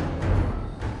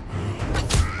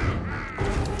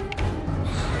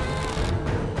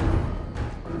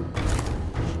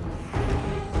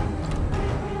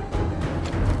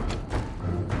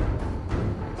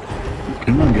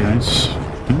 Come on, guys.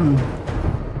 Come on.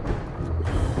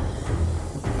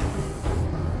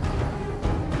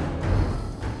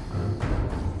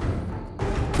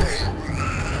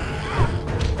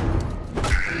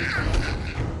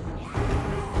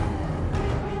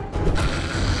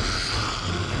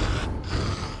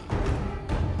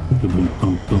 Boom,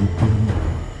 boom, boom, boom.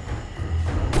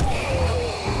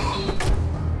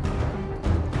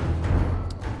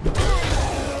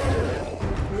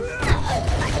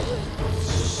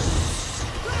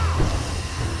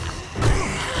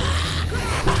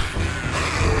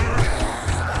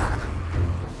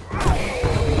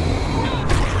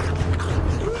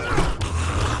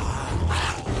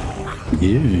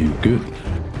 Yeah, good.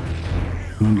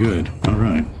 Doing good. All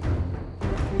right.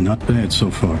 Not bad so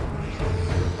far.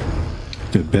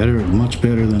 Did better, much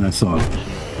better than I thought.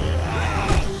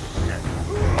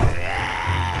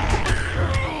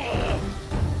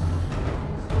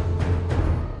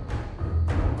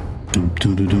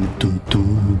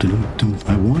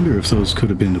 I wonder if those could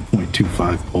have been the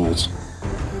 .25 poles.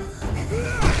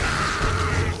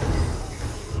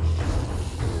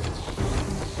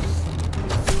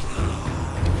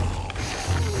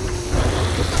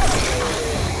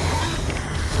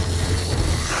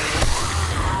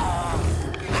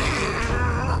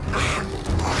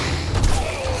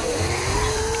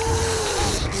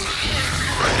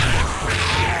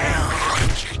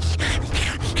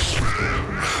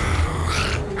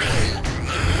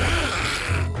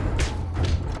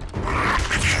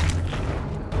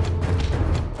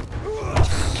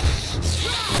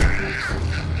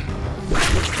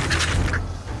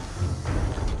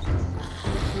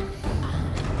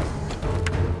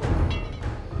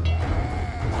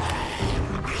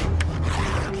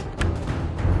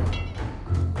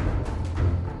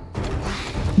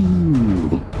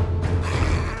 Ooh.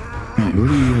 Hey, what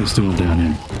are you guys doing down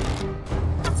here?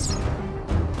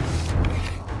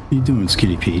 What are you doing,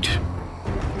 Skitty Pete?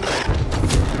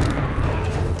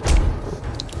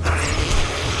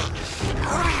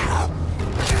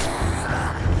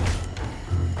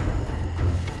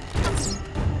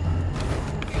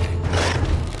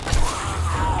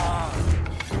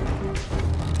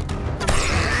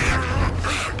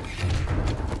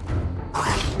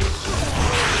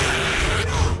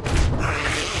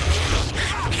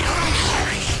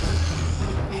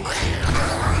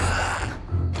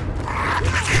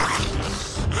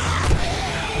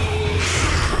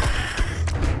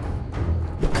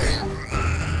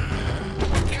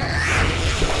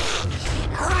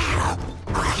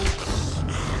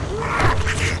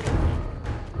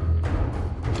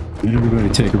 Everybody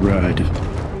take a ride.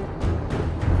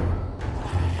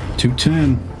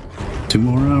 2:10. 2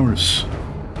 more hours.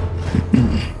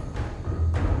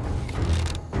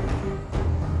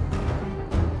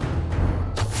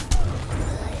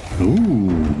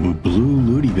 Ooh, a blue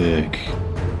looty bag.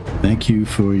 Thank you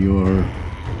for your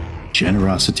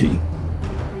generosity.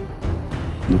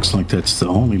 Looks like that's the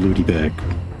only looty bag.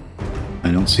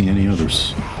 I don't see any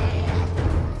others.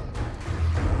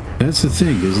 That's the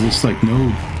thing, there's just like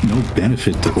no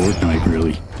benefit to Horde Night,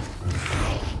 really.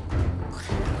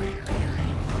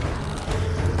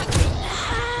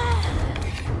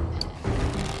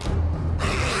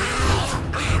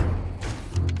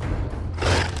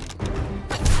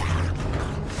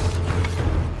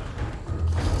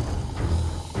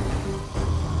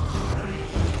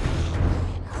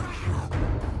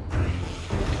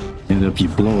 End up, you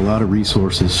blow a lot of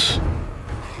resources.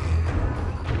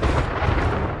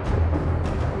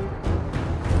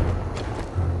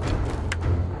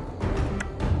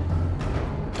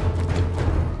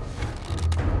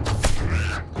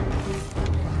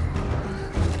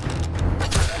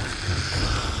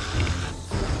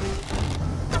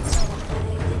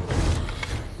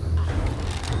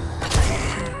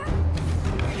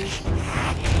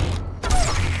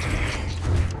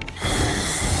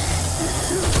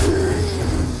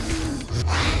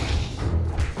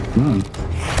 Come on.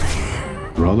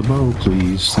 Draw the bow,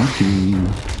 please. Thank you.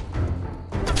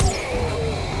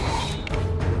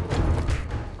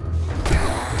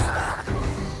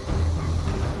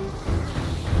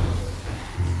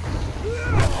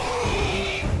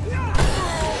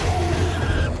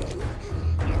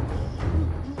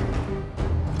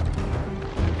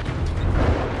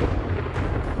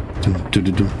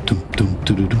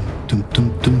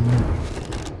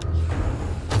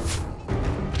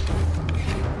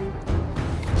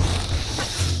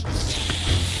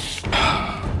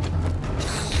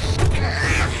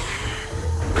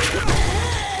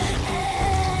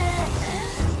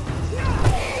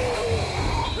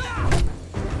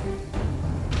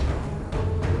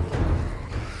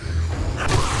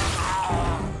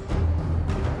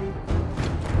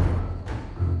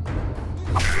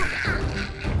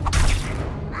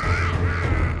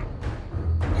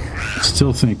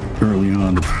 Still think early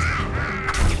on the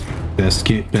best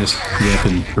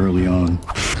weapon early on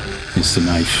is the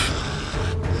knife.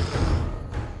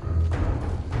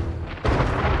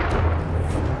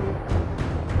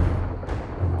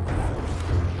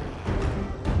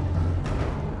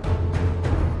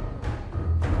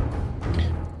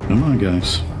 Come on,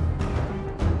 guys.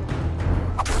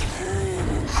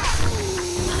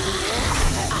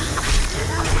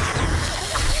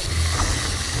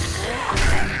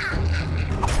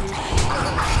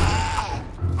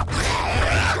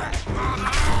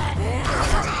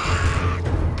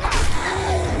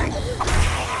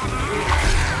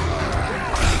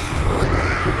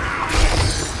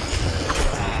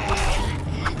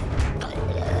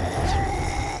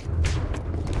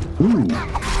 Ooh.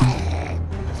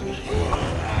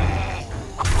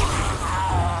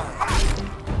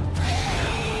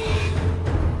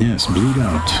 Yes, bleed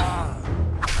out.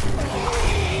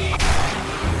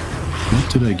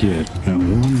 What did I get? Got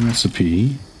one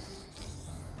recipe.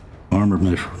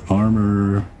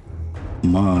 Armor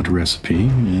mod recipe,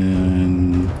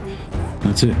 and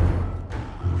that's it.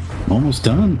 Almost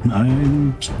done.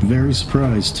 I'm very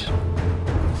surprised.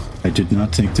 I did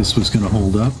not think this was going to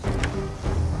hold up.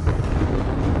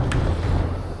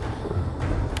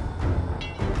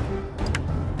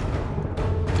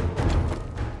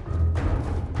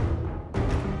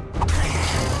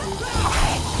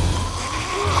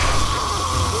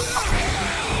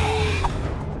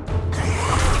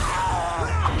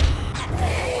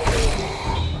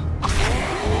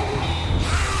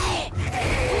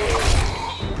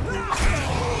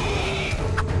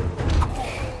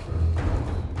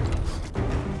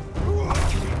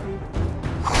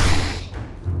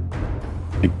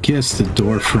 I guess the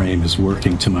door frame is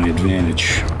working to my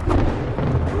advantage.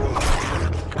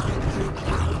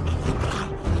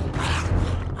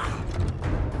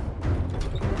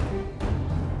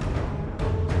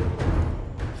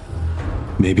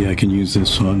 Maybe I can use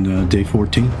this on day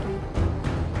 14.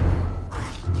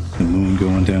 The moon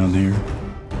going down there.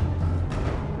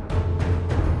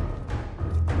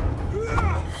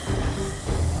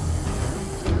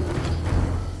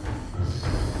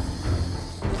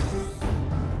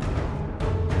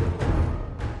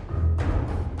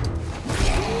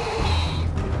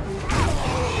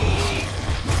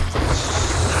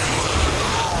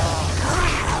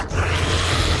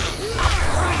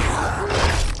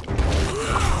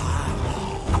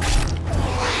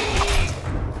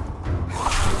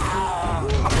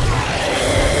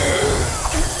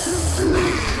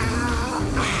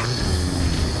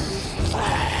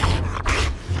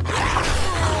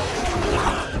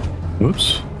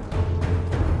 Whoops.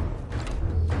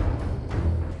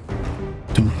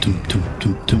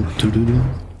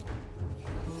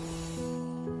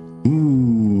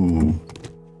 Ooh.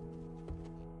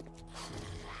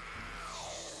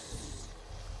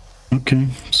 Okay,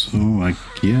 so I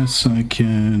guess I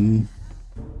can...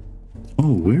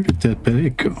 Oh, where did that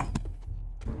bag go?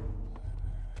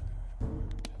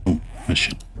 Oh, I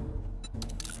should...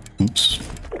 Oops.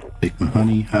 Take my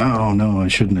honey. Oh, no, I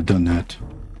shouldn't have done that.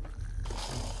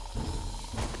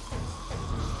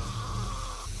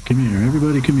 Come here,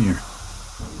 everybody, come here.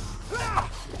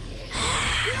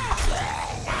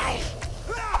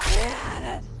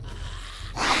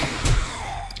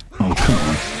 Oh, come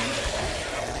on.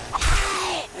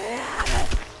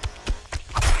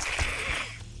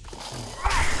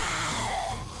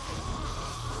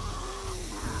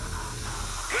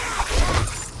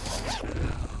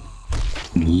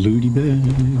 Looty bag.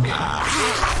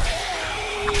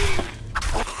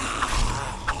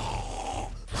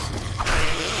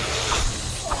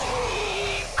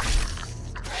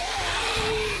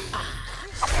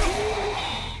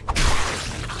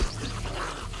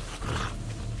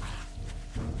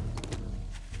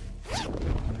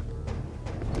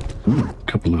 Ooh,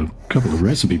 couple of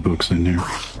recipe books in there.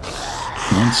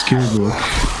 One skill book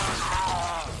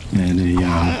and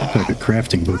like a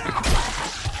crafting book.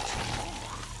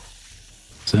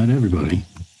 Is that everybody?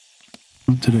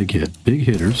 What did I get? Big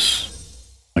hitters.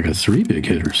 I got 3 big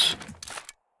hitters.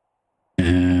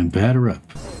 And batter up.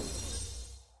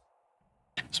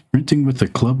 Sprinting with the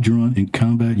club drawn in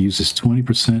combat uses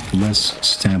 20% less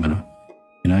stamina.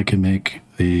 And I can make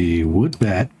a wood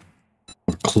bat,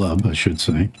 or club, I should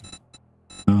say.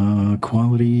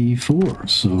 Quality 4.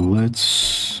 So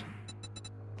let's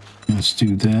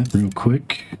do that real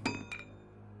quick.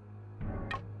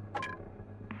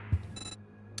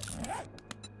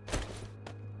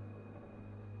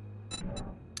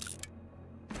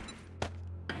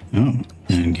 Oh,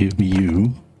 and give me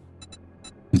you,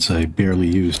 since I barely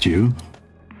used you.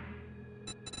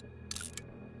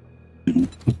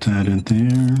 And put that in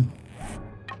there.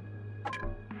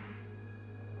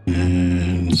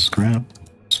 And scrap,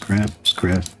 scrap,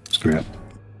 scrap, scrap.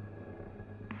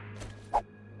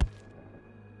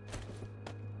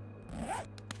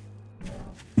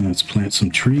 Let's plant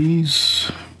some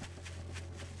trees.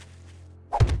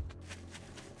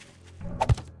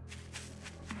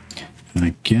 And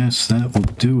I guess that will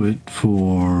do it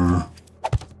for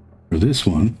this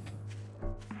one.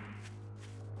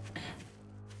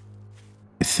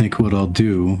 I think what I'll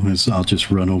do is I'll just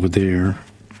run over there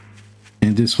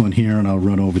and this one here, and I'll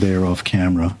run over there off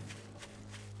camera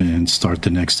and start the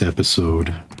next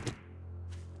episode.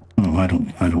 Oh, I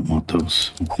don't want those.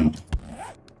 No.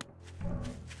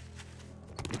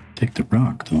 Take the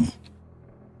rock though.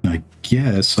 I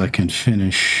guess I can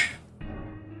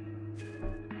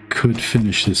could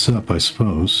finish this up, I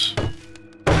suppose,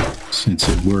 since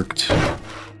it worked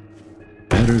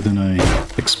better than I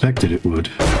expected it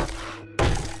would.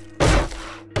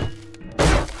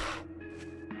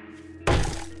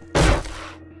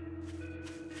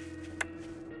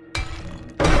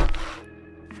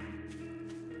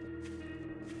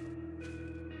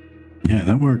 Yeah,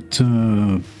 that worked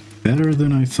better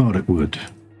than I thought it would.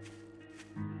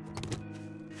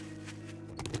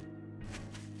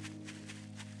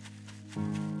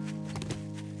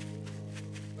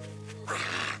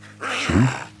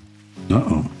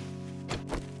 Uh-oh.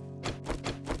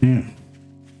 Yeah.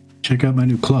 Check out my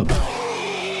new club.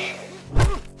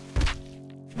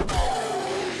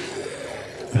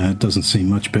 That doesn't seem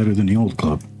much better than the old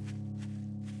club.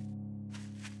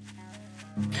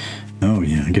 Oh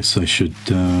yeah, I guess I should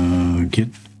get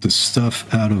the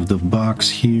stuff out of the box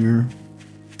here.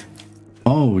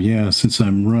 Oh, yeah, since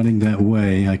I'm running that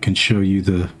way, I can show you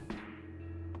the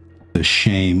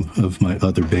shame of my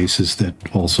other bases that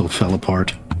also fell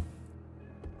apart.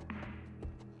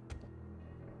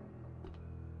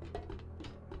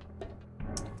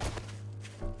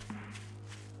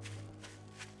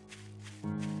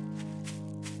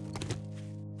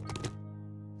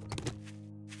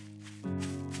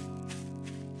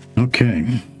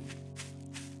 Okay.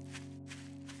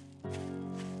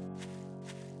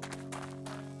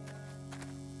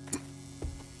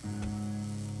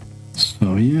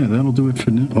 So yeah, that'll do it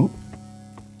for now. Oh,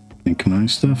 think my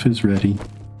stuff is ready.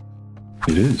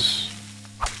 It is.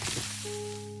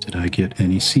 Did I get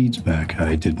any seeds back?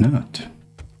 I did not.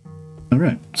 All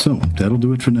right, so that'll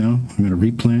do it for now. I'm going to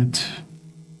replant.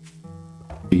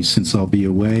 Since I'll be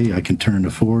away, I can turn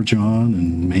the forge on,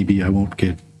 and maybe I won't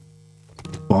get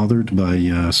bothered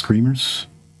by screamers.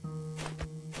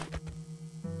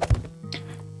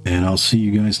 And I'll see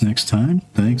you guys next time.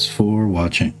 Thanks for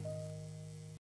watching.